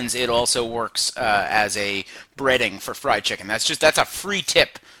happens, it also works as a breading for fried chicken. That's a free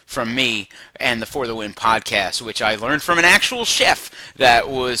tip from me and the For the Win podcast, which I learned from an actual chef that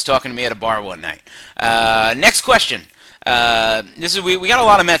was talking to me at a bar one night. Next question. We got a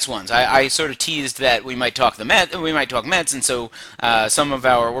lot of Mets ones. I sort of teased that we might talk Mets, and so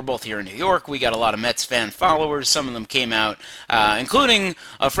we're both here in New York. We got a lot of Mets fan followers. Some of them came out, including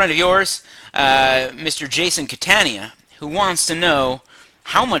a friend of yours, Mr. Jason Catania, who wants to know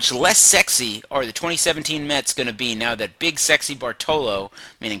how much less sexy are the 2017 Mets going to be now that Big Sexy Bartolo,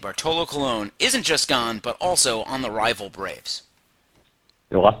 meaning Bartolo Colon, isn't just gone but also on the rival Braves.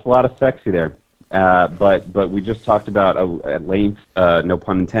 They lost a lot of sexy there. But we just talked about at length, no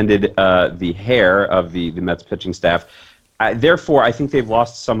pun intended, the hair of the Mets pitching staff. Therefore, I think they've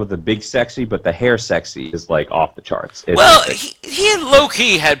lost some of the big sexy, but the hair sexy is like off the charts. He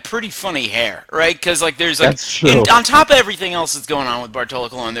low-key had pretty funny hair, right? Because like there's like That's true. on top of everything else that's going on with Bartolo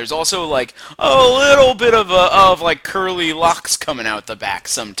Colon, there's also like a little bit of like curly locks coming out the back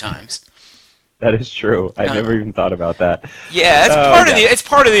sometimes. That is true. I never even thought about that. Yeah, it's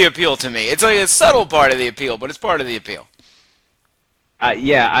part of the appeal to me. It's like a subtle part of the appeal, but it's part of the appeal.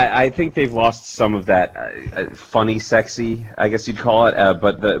 I think they've lost some of that funny sexy, I guess you'd call it.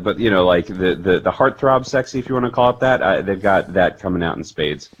 But like the heartthrob sexy, if you want to call it that, they've got that coming out in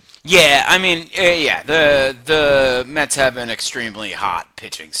spades. Yeah, I mean, the Mets have an extremely hot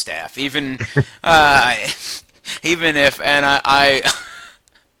pitching staff. Even if, and I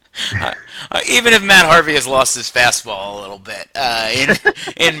Even if Matt Harvey has lost his fastball a little bit,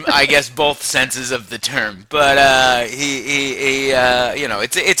 in I guess both senses of the term, but you know,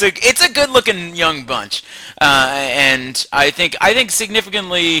 it's a good looking young bunch, and I think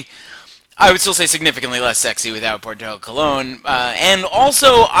significantly. I would still say significantly less sexy without Bartolo Colon, and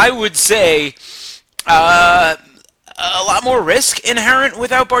also I would say uh, a lot more risk inherent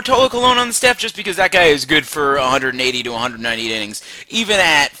without Bartolo Colon on the staff, just because that guy is good for 180 to 190 innings, even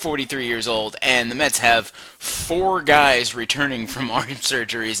at 43 years old. And the Mets have four guys returning from arm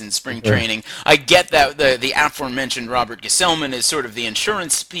surgeries in spring training. I get that the aforementioned Robert Gesellman is sort of the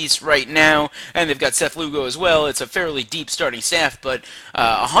insurance piece right now, and they've got Seth Lugo as well. It's a fairly deep starting staff, but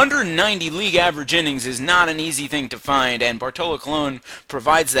 190 league average innings is not an easy thing to find, and Bartolo Colon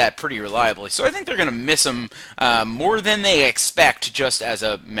provides that pretty reliably. So I think they're going to miss him more than they expect just as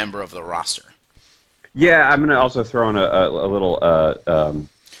a member of the roster. Yeah, I'm going to also throw in a little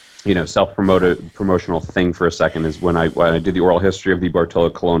self-promotional thing for a second. Is when I did the oral history of the Bartolo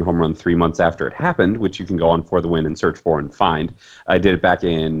Colon home run 3 months after it happened, which you can go on For the Win and search for and find. I did it back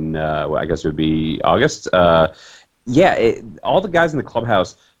in I guess it would be August. All the guys in the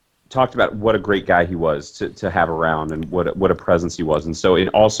clubhouse talked about what a great guy he was to have around, and what a presence he was. And so in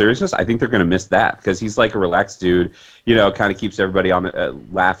all seriousness, I think they're going to miss that, because he's like a relaxed dude, kind of keeps everybody on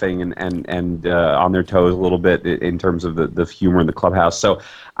laughing and on their toes a little bit in terms of the humor in the clubhouse. So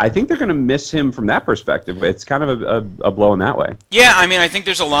I think they're going to miss him from that perspective. It's kind of a blow in that way. Yeah, I mean, I think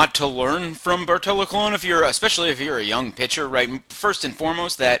there's a lot to learn from Bartolo Colon, especially if you're a young pitcher, right? First and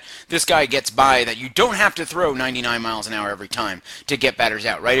foremost, that this guy gets by, that you don't have to throw 99 miles an hour every time to get batters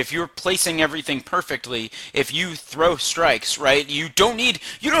out, right? If you're placing everything perfectly, if you throw strikes, right, you don't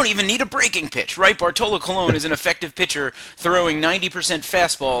even need a breaking pitch, right? Bartolo Colon is an effective pitcher throwing 90%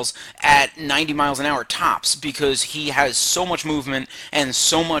 fastballs at 90 miles an hour tops, because he has so much movement and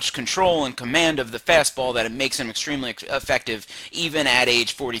so much control and command of the fastball that it makes him extremely effective even at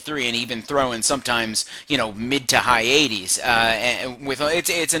age 43, and even throwing sometimes mid to high 80s. And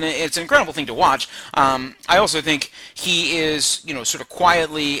it's an incredible thing to watch. I also think he is sort of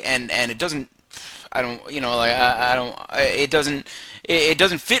quietly, and it doesn't. I don't. It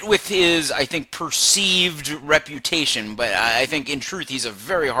doesn't fit with his, I think, perceived reputation, but I think in truth he's a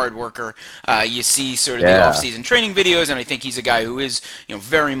very hard worker. You see sort of the off-season training videos, and I think he's a guy who is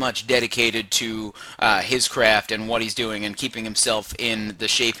very much dedicated to his craft and what he's doing, and keeping himself in the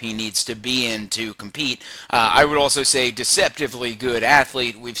shape he needs to be in to compete. I would also say deceptively good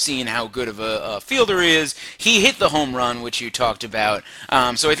athlete. We've seen how good of a fielder he is. He hit the home run, which you talked about.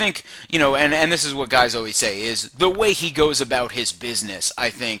 So I think, and this is what guys always say, is the way he goes about his business, I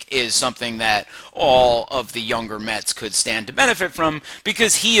think, is something that all of the younger Mets could stand to benefit from,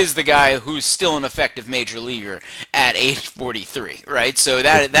 because he is the guy who's still an effective major leaguer at age 43, right? So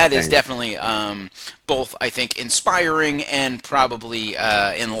that is definitely both, I think, inspiring and probably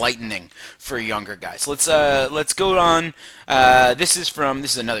enlightening for younger guys. Let's go on. This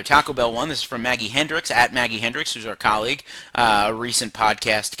is another Taco Bell one. This is from Maggie Hendricks, at Maggie Hendricks, who's our colleague, a recent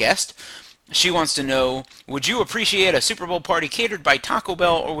podcast guest. She wants to know, would you appreciate a Super Bowl party catered by Taco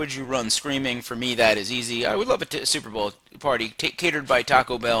Bell, or would you run screaming? For me, that is easy. I would love a Super Bowl party catered by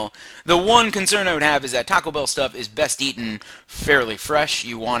Taco Bell. The one concern I would have is that Taco Bell stuff is best eaten fairly fresh.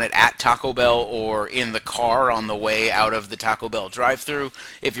 You want it at Taco Bell or in the car on the way out of the Taco Bell drive-thru.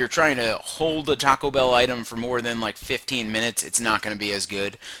 If you're trying to hold a Taco Bell item for more than like 15 minutes, it's not going to be as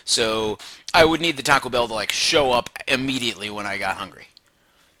good. So I would need the Taco Bell to show up immediately when I got hungry.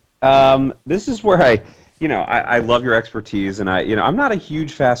 This is where I love your expertise, and I'm not a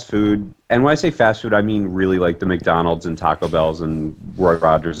huge fast food, and when I say fast food, I mean really like the McDonald's and Taco Bells and Roy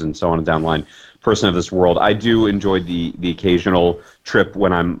Rogers and so on and down the line person of this world. I do enjoy the occasional trip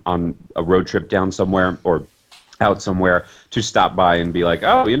when I'm on a road trip down somewhere or out somewhere to stop by and be like,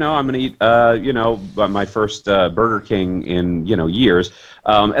 I'm going to eat, my first Burger King in, years,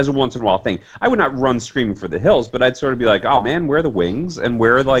 as a once in a while thing. I would not run screaming for the hills, but I'd sort of be like, oh man, where are the wings? And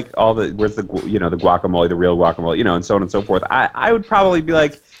where are where's the, the guacamole, the real guacamole, and so on and so forth. I would probably be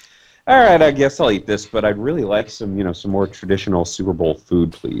like, all right, I guess I'll eat this, but I'd really like some, some more traditional Super Bowl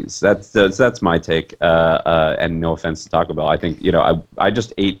food, please. That's my take. And no offense to Taco Bell. I think, I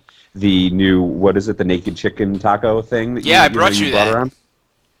just ate the new, what is it, the naked chicken taco thing that I brought you that around.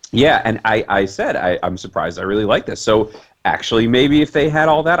 Yeah, and I'm surprised I really like this. So actually, maybe if they had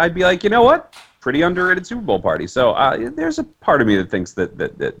all that, I'd be like, you know what? pretty underrated Super Bowl party. So there's a part of me that thinks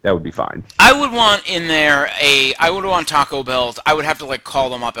that would be fine. I would want in there I would want Taco Bell. I would have to like call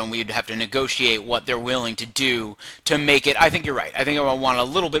them up and we'd have to negotiate what they're willing to do to make it. I think you're right. I think I would want a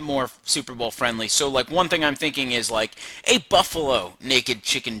little bit more Super Bowl friendly. So like one thing I'm thinking is like a Buffalo naked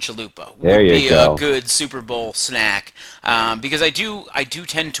chicken chalupa would There you be go. a good Super Bowl snack, because I do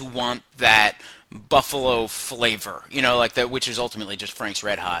tend to want that buffalo flavor, like that, which is ultimately just Frank's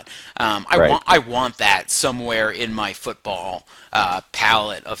Red Hot. Right. I want that somewhere in my football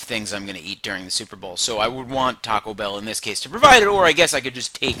palette of things I'm going to eat during the Super Bowl. So I would want Taco Bell in this case to provide it, or I guess I could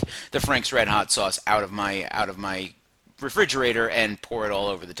just take the Frank's Red Hot sauce out of my refrigerator and pour it all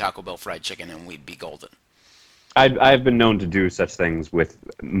over the Taco Bell fried chicken, and we'd be golden. I've been known to do such things with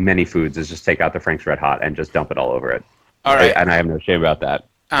many foods, is just take out the Frank's Red Hot and just dump it all over it. All right. And I have no shame about that.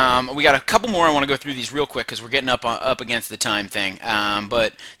 We got a couple more. I want to go through these real quick because we're getting up against the time thing.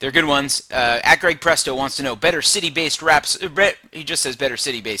 But they're good ones. At Greg Presto wants to know better city-based raps. He just says better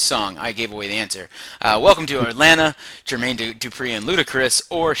city-based song. I gave away the answer. Welcome to Atlanta, Jermaine Dupri and Ludacris,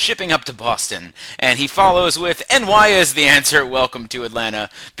 or Shipping Up to Boston. And he follows with, and why is the answer Welcome to Atlanta?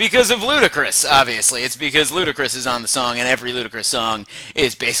 Because of Ludacris, obviously. It's because Ludacris is on the song, and every Ludacris song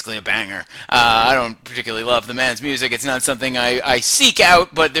is basically a banger. I don't particularly love the man's music. It's not something I seek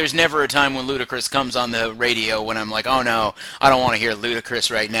out, but there's never a time when Ludacris comes on the radio when I'm like, oh no, I don't want to hear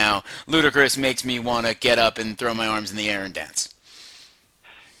Ludacris right now. Ludacris makes me want to get up and throw my arms in the air and dance.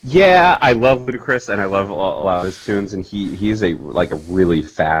 Yeah, I love Ludacris, and I love a lot of his tunes, and he's a really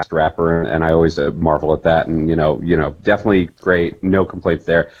fast rapper, and I always marvel at that, and definitely great, no complaints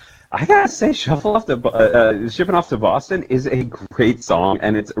there. I gotta say, Shipping Off to Boston is a great song,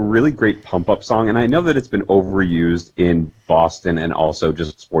 and it's a really great pump-up song, and I know that it's been overused in Boston and also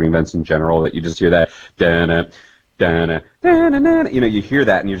just sporting events in general, that you just hear that, da-na, da-na, da-na, you hear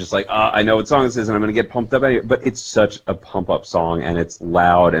that, and you're just like, I know what song this is, and I'm gonna get pumped up anyway, but it's such a pump-up song, and it's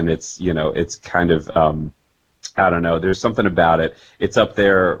loud, and it's, it's kind of, I don't know, there's something about it. It's up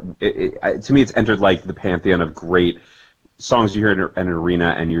there, to me, it's entered, like, the pantheon of great songs you hear in an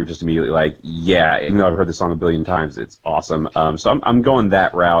arena, and you're just immediately like, yeah, even though I've heard the song a billion times, it's awesome. So I'm going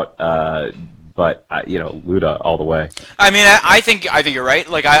that route, but Luda all the way. I mean, I think you're right.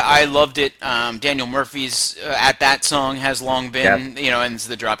 Like I loved it. Daniel Murphy's At That song has long been, and it's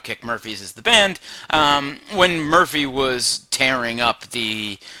the Dropkick Murphys is the band. When Murphy was tearing up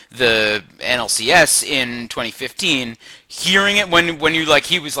the NLCS in 2015, hearing it when you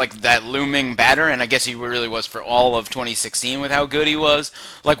he was like that looming batter, and I guess he really was for all of 2016 with how good he was.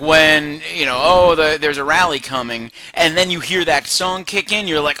 Like when there's a rally coming, and then you hear that song kick in,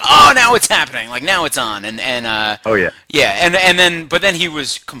 you're like, oh, now it's happening. Like now it's on, and oh yeah, but then he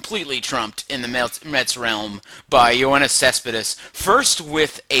was completely trumped in the Mets realm by Yoenis Cespedes. First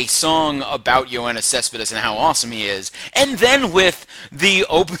with a song about Yoenis Cespedes and how awesome he is, and then with the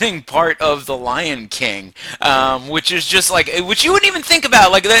opening part of The Lion King, which is just which you wouldn't even think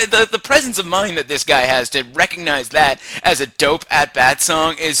about, like the presence of mind that this guy has to recognize that as a dope at-bat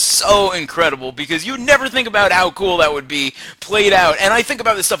song is so incredible, because you never think about how cool that would be played out, and I think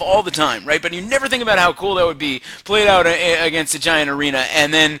about this stuff all the time, right? But you never think about how cool that would be played out against a giant arena,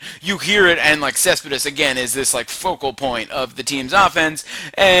 and then you hear it, and Cespedes again is this focal point of the team's offense,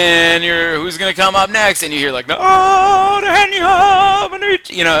 and who's gonna come up next, and you hear and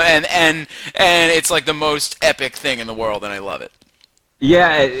it's like the most epic thing in the world, and I love it.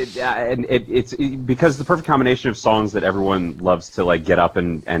 Yeah, it's because the perfect combination of songs that everyone loves to get up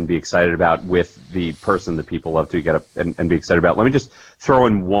and be excited about with the person that people love to get up and be excited about. Let me just throw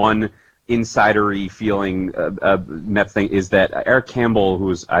in one insidery feeling Mets thing, is that Eric Campbell,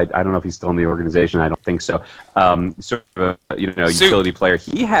 who's I don't know if he's still in the organization, I don't think so, sort of a utility player.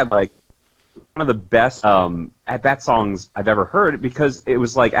 He had one of the best at-bat songs I've ever heard, because it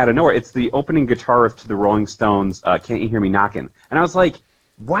was out of nowhere. It's the opening guitar riff to the Rolling Stones' "Can't You Hear Me Knockin'," and I was like,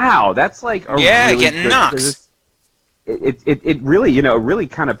 "Wow, that's really getting good, knocks." It really really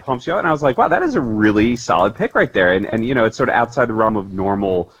kind of pumps you out, and I was like, wow, that is a really solid pick right there, and it's sort of outside the realm of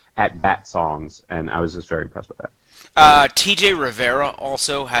normal at-bat songs, and I was just very impressed with that. T.J. Rivera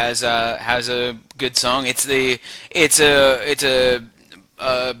also has a good song. It's a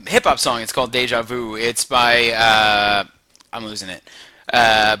hip hop song. It's called Deja Vu. It's by I'm losing it.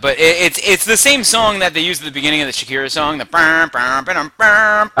 But it's the same song that they used at the beginning of the Shakira song, the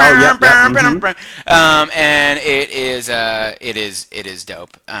Oh, yep, yep. Hmm. And it is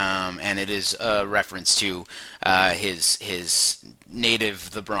dope. And it is a reference to his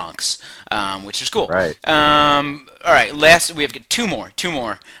native, the Bronx, which is cool. Right. All right, last we have two more.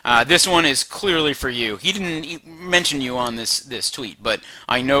 This one is clearly for you. He didn't mention you on this tweet, but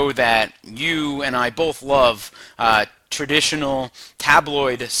I know that you and I both love traditional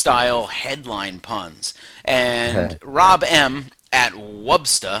tabloid style headline puns. And Rob M at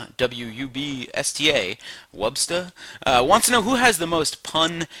Wubsta, Wubsta, Wubsta, wants to know who has the most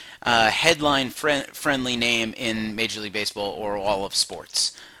pun headline friendly name in Major League Baseball or all of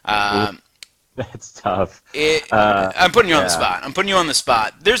sports. Ooh, that's tough. I'm putting you on the Yeah. spot. I'm putting you on the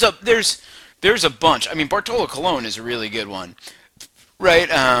spot. There's a bunch. I mean, Bartolo Colon is a really good one, right?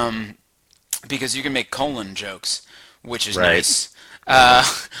 Because you can make colon jokes, which is Right. nice.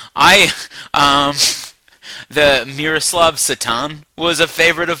 I The Miroslav Satan was a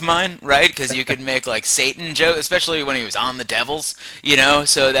favorite of mine, right? Because you could make like Satan jokes, especially when he was on the Devils,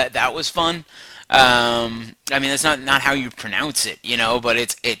 So that was fun. I mean, that's not how you pronounce it, but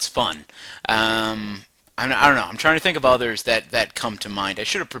it's fun. I don't know. I'm trying to think of others that come to mind. I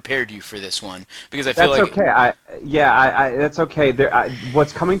should have prepared you for this one because I feel That's like okay. That's okay.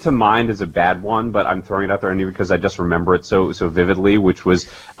 What's coming to mind is a bad one, but I'm throwing it out there anyway because I just remember it so vividly, which was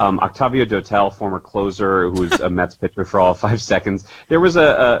Octavio Dotel, former closer, who was a Mets pitcher for all 5 seconds. There was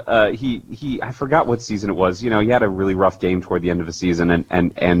he I forgot what season it was. He had a really rough game toward the end of the season,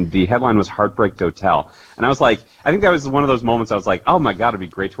 and the headline was Heartbreak Dotel, and I was like, I think that was one of those moments I was like, oh my God, it'd be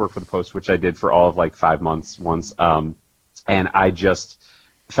great to work for the Post, which I did for all of like 5 months once, and I just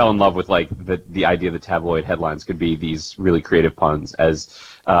fell in love with like the idea that tabloid headlines could be these really creative puns. As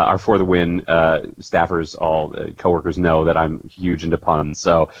our For the Win staffers, all coworkers know that I'm huge into puns.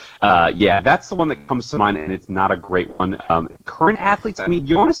 So yeah, that's the one that comes to mind, and it's not a great one. Current athletes, I mean,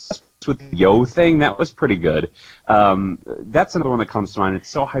 Jonas with the Yo thing, that was pretty good. That's another one that comes to mind. It's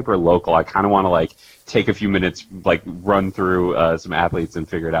so hyper local. I kind of want to like take a few minutes, like run through some athletes and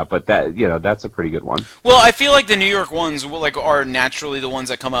figure it out. But that's a pretty good one. well, I feel like the New York ones are naturally the ones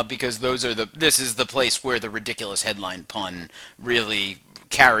that come up because this is the place where the ridiculous headline pun really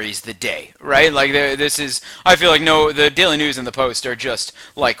carries the day, right? Like I feel like the Daily News and the Post are just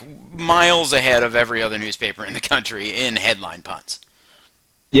like miles ahead of every other newspaper in the country in headline puns.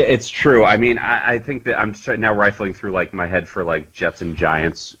 Yeah, it's true. I mean, I think that I'm now rifling through like my head for like Jets and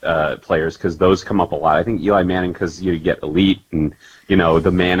Giants players because those come up a lot. I think Eli Manning because you get elite and the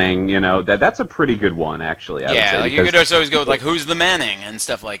Manning. That's a pretty good one actually. I would Yeah, say, like you could just always go with like who's the Manning and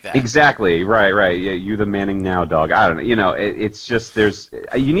stuff like that. exactly right. Yeah, you the Manning now, dog. I don't know. It's just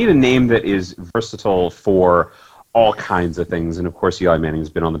you need a name that is versatile for all kinds of things, and of course Eli Manning's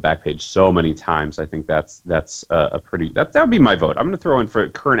been on the back page so many times. I think that's a pretty that would be my vote. I'm going to throw in for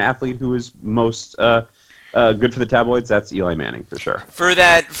current athlete who is most good for the tabloids. That's Eli Manning for sure. For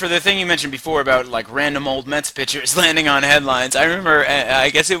the thing you mentioned before about like random old Mets pitchers landing on headlines, I remember. I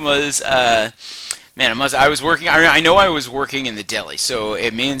guess it was. I was working. I know I was working in the deli, so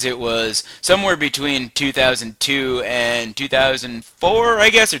it means it was somewhere between 2002 and 2004, I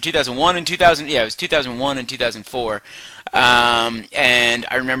guess, or 2001 and 2000. Yeah, it was 2001 and 2004. And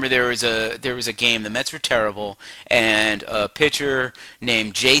I remember there was a game. The Mets were terrible, and a pitcher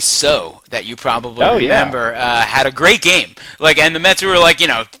named Jay So that you probably remember had a great game. Like, and the Mets were like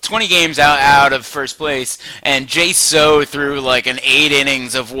 20 games out of first place, and Jay So threw like an 8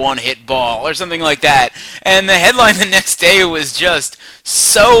 innings of one hit ball or something like that. And the headline the next day was just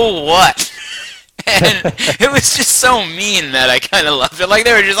 "So what." And it was just so mean that I kind of loved it. Like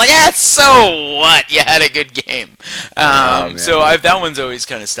they were just like, "Yeah, so what? You had a good game." That one's always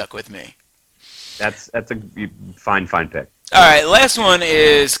kind of stuck with me. That's a fine pick. All right, last one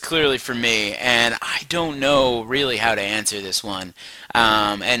is clearly for me, and I don't know really how to answer this one.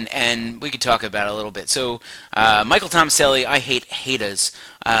 And we could talk about it a little bit. So, Michael Tomaselli, I hate haters,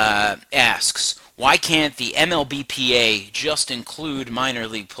 asks, why can't the MLBPA just include minor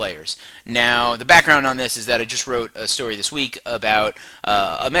league players? Now, the background on this is that I just wrote a story this week about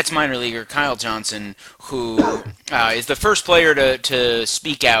a Mets minor leaguer, Kyle Johnson, who is the first player to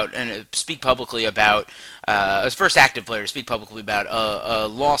speak out and speak publicly about his first active player to speak publicly about a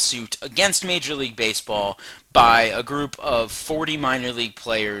lawsuit against Major League Baseball by a group of 40 minor league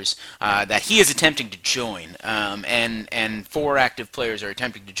players that he is attempting to join, and 4 active players are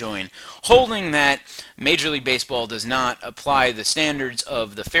attempting to join, holding that Major League Baseball does not apply the standards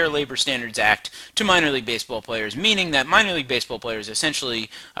of the Fair Labor Standards Act to minor league baseball players, meaning that minor league baseball players essentially,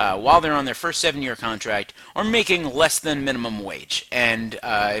 while they're on their first 7-year contract, are making less than minimum wage. And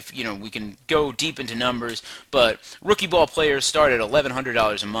if we can go deep into numbers, but rookie ball players start at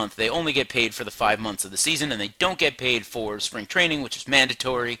 $1,100 a month. They only get paid for the 5 months of the season, and they don't get paid for spring training, which is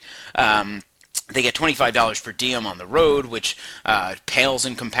mandatory. They get $25 per diem on the road, which pales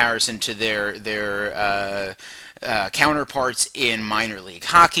in comparison to their counterparts in minor league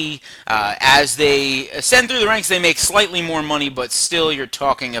hockey. As they ascend through the ranks, they make slightly more money, but still you're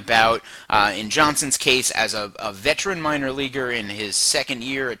talking about, in Johnson's case, as a veteran minor leaguer in his second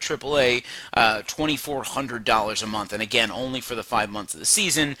year at AAA, $2,400 a month, and again, only for the 5 months of the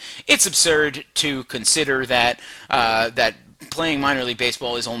season. It's absurd to consider that playing minor league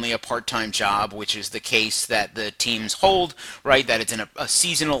baseball is only a part-time job, which is the case that the teams hold, right? That it's a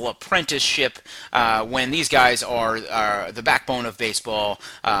seasonal apprenticeship when these guys are the backbone of baseball.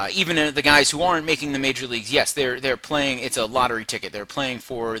 Even the guys who aren't making the major leagues, yes, they're playing. It's a lottery ticket. They're playing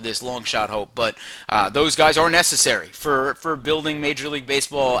for this long shot hope, but those guys are necessary for building Major League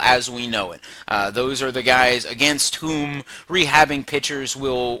Baseball as we know it. Those are the guys against whom rehabbing pitchers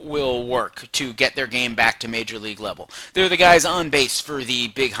will work to get their game back to major league level. They're the guys on base for the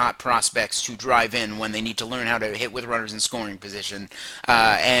big hot prospects to drive in when they need to learn how to hit with runners in scoring position,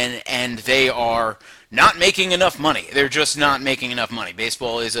 and they are not making enough money. They're just not making enough money.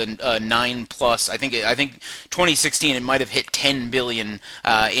 Baseball is a 9+. I think 2016 it might have hit 10 billion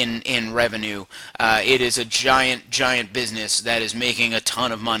in revenue. It is a giant business that is making a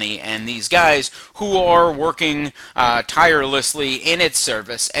ton of money, and these guys who are working tirelessly in its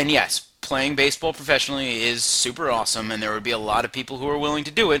service, and yes, playing baseball professionally is super awesome, and there would be a lot of people who are willing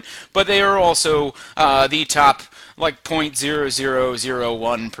to do it, but they are also the top like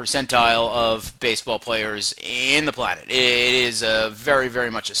 0.0001 percentile of baseball players in the planet. It is a very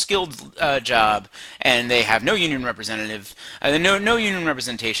much a skilled job, and they have no union no union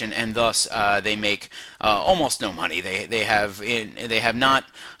representation, and thus they make almost no money. They have not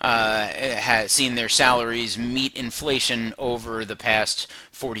seen their salaries meet inflation over the past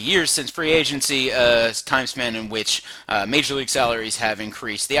 40 years since free agency, time span in which major league salaries have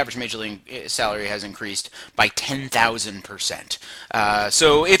increased. The average major league salary has increased by 10,000%.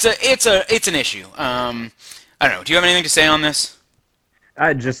 So it's an issue. I don't know. Do you have anything to say on this?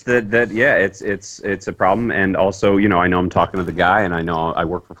 Just that yeah, it's a problem, and also, you know, I know I'm talking to the guy, and I know I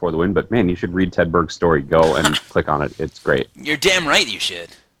work for For the Win, but man, you should read Ted Berg's story. Go and click on it; it's great. You're damn right you should.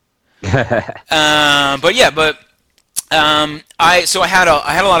 I had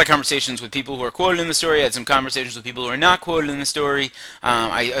a lot of conversations with people who are quoted in the story. I had some conversations with people who are not quoted in the story.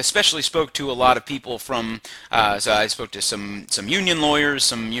 I especially spoke to a lot of people from. So I spoke to some union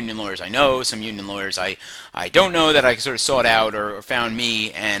lawyers I know, some union lawyers I don't know that I sort of sought out or found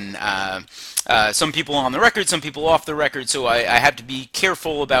me, and some people on the record, some people off the record. So I had to be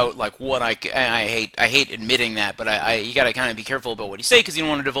careful about like what I hate admitting that, but you got to kind of be careful about what you say because you don't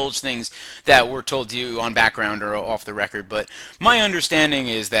want to divulge things that were told to you on background or off the record. But my understanding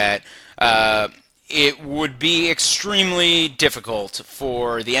is that it would be extremely difficult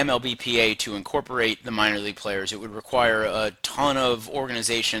for the MLBPA to incorporate the minor league players. It would require a ton of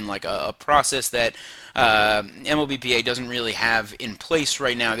organization, like a process that MLBPA doesn't really have in place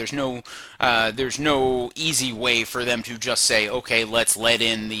right now. There's no easy way for them to just say, okay, let's let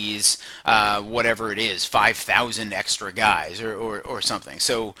in these whatever it is, 5,000 extra guys or something.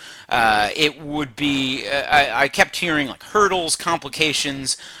 So it would be. I kept hearing like hurdles,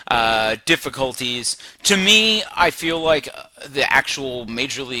 complications, difficulties. To me, I feel like the actual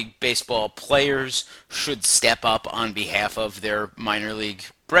Major League Baseball players should step up on behalf of their minor league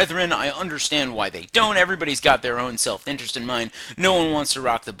brethren. I understand why they don't. Everybody's got their own self-interest in mind. No one wants to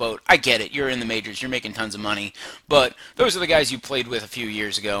rock the boat. I get it. You're in the majors. You're making tons of money. But those are the guys you played with a few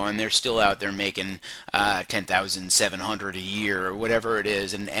years ago, and they're still out there making $10,700 a year or whatever it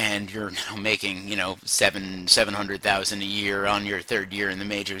is, and you're now making, you know, $700,000 a year on your third year in the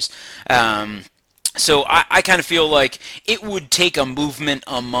majors. So I kind of feel like it would take a movement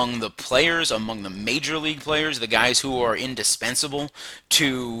among the players, among the major league players, the guys who are indispensable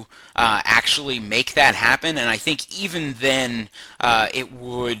to actually make that happen. And I think even then it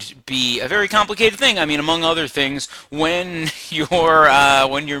would be a very complicated thing. I mean, among other things, when you're making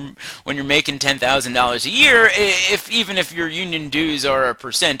 $10,000 a year, even if your union dues are a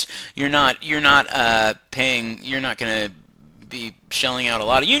percent, you're not paying. You're not going to be shelling out a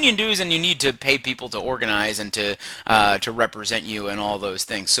lot of union dues, and you need to pay people to organize and to represent you and all those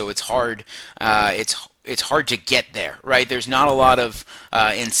things. So it's hard. it's hard to get there, right? There's not a lot of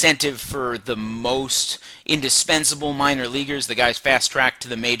incentive for the most indispensable minor leaguers, the guys fast tracked to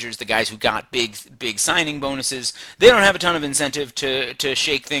the majors, the guys who got big signing bonuses. They don't have a ton of incentive to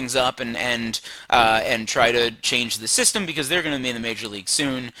shake things up and try to change the system because they're going to be in the major league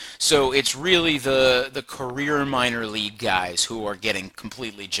soon. So it's really the career minor league guys who are getting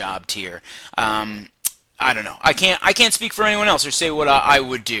completely jobbed here. I don't know. I can't speak for anyone else or say what I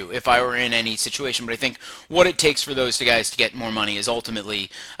would do if I were in any situation. But I think what it takes for those guys to get more money is ultimately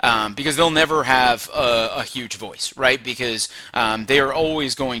because they'll never have a huge voice, right? Because they are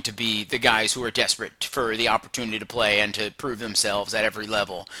always going to be the guys who are desperate for the opportunity to play and to prove themselves at every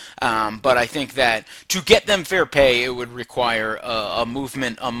level. But I think that to get them fair pay, it would require a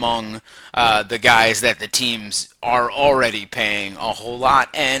movement among the guys that the teams are already paying a whole lot,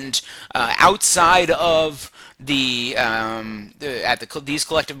 and outside of these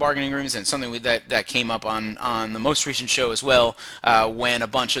collective bargaining agreements, and something that came up on the most recent show as well, when a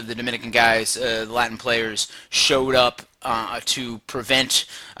bunch of the Dominican guys, Latin players, showed up to prevent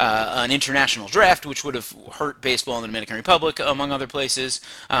an international draft, which would have hurt baseball in the Dominican Republic, among other places.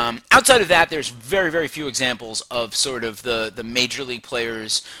 Outside of that, there's very, very few examples of sort of the major league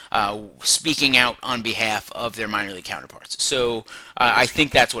players speaking out on behalf of their minor league counterparts. So I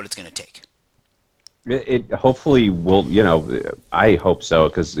think that's what it's going to take. It hopefully will, I hope so,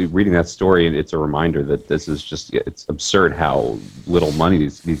 because reading that story, it's a reminder that this is just, it's absurd how little money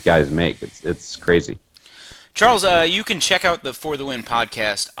these guys make. It's crazy. Charles, you can check out the For the Win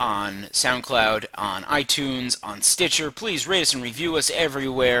podcast on SoundCloud, on iTunes, on Stitcher. Please rate us and review us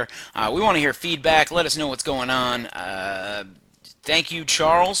everywhere. We want to hear feedback. Let us know what's going on. Thank you,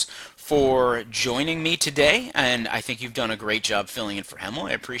 Charles, for joining me today, and I think you've done a great job filling in for Hemel.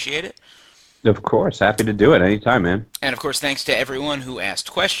 I appreciate it. Of course, happy to do it anytime, man. And of course, thanks to everyone who asked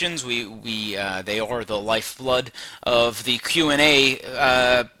questions. They are the lifeblood of the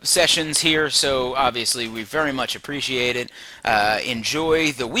Q&A sessions here. So obviously, we very much appreciate it.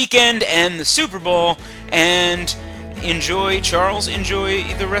 Enjoy the weekend and the Super Bowl, and enjoy, Charles. Enjoy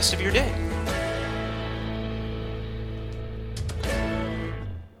the rest of your day.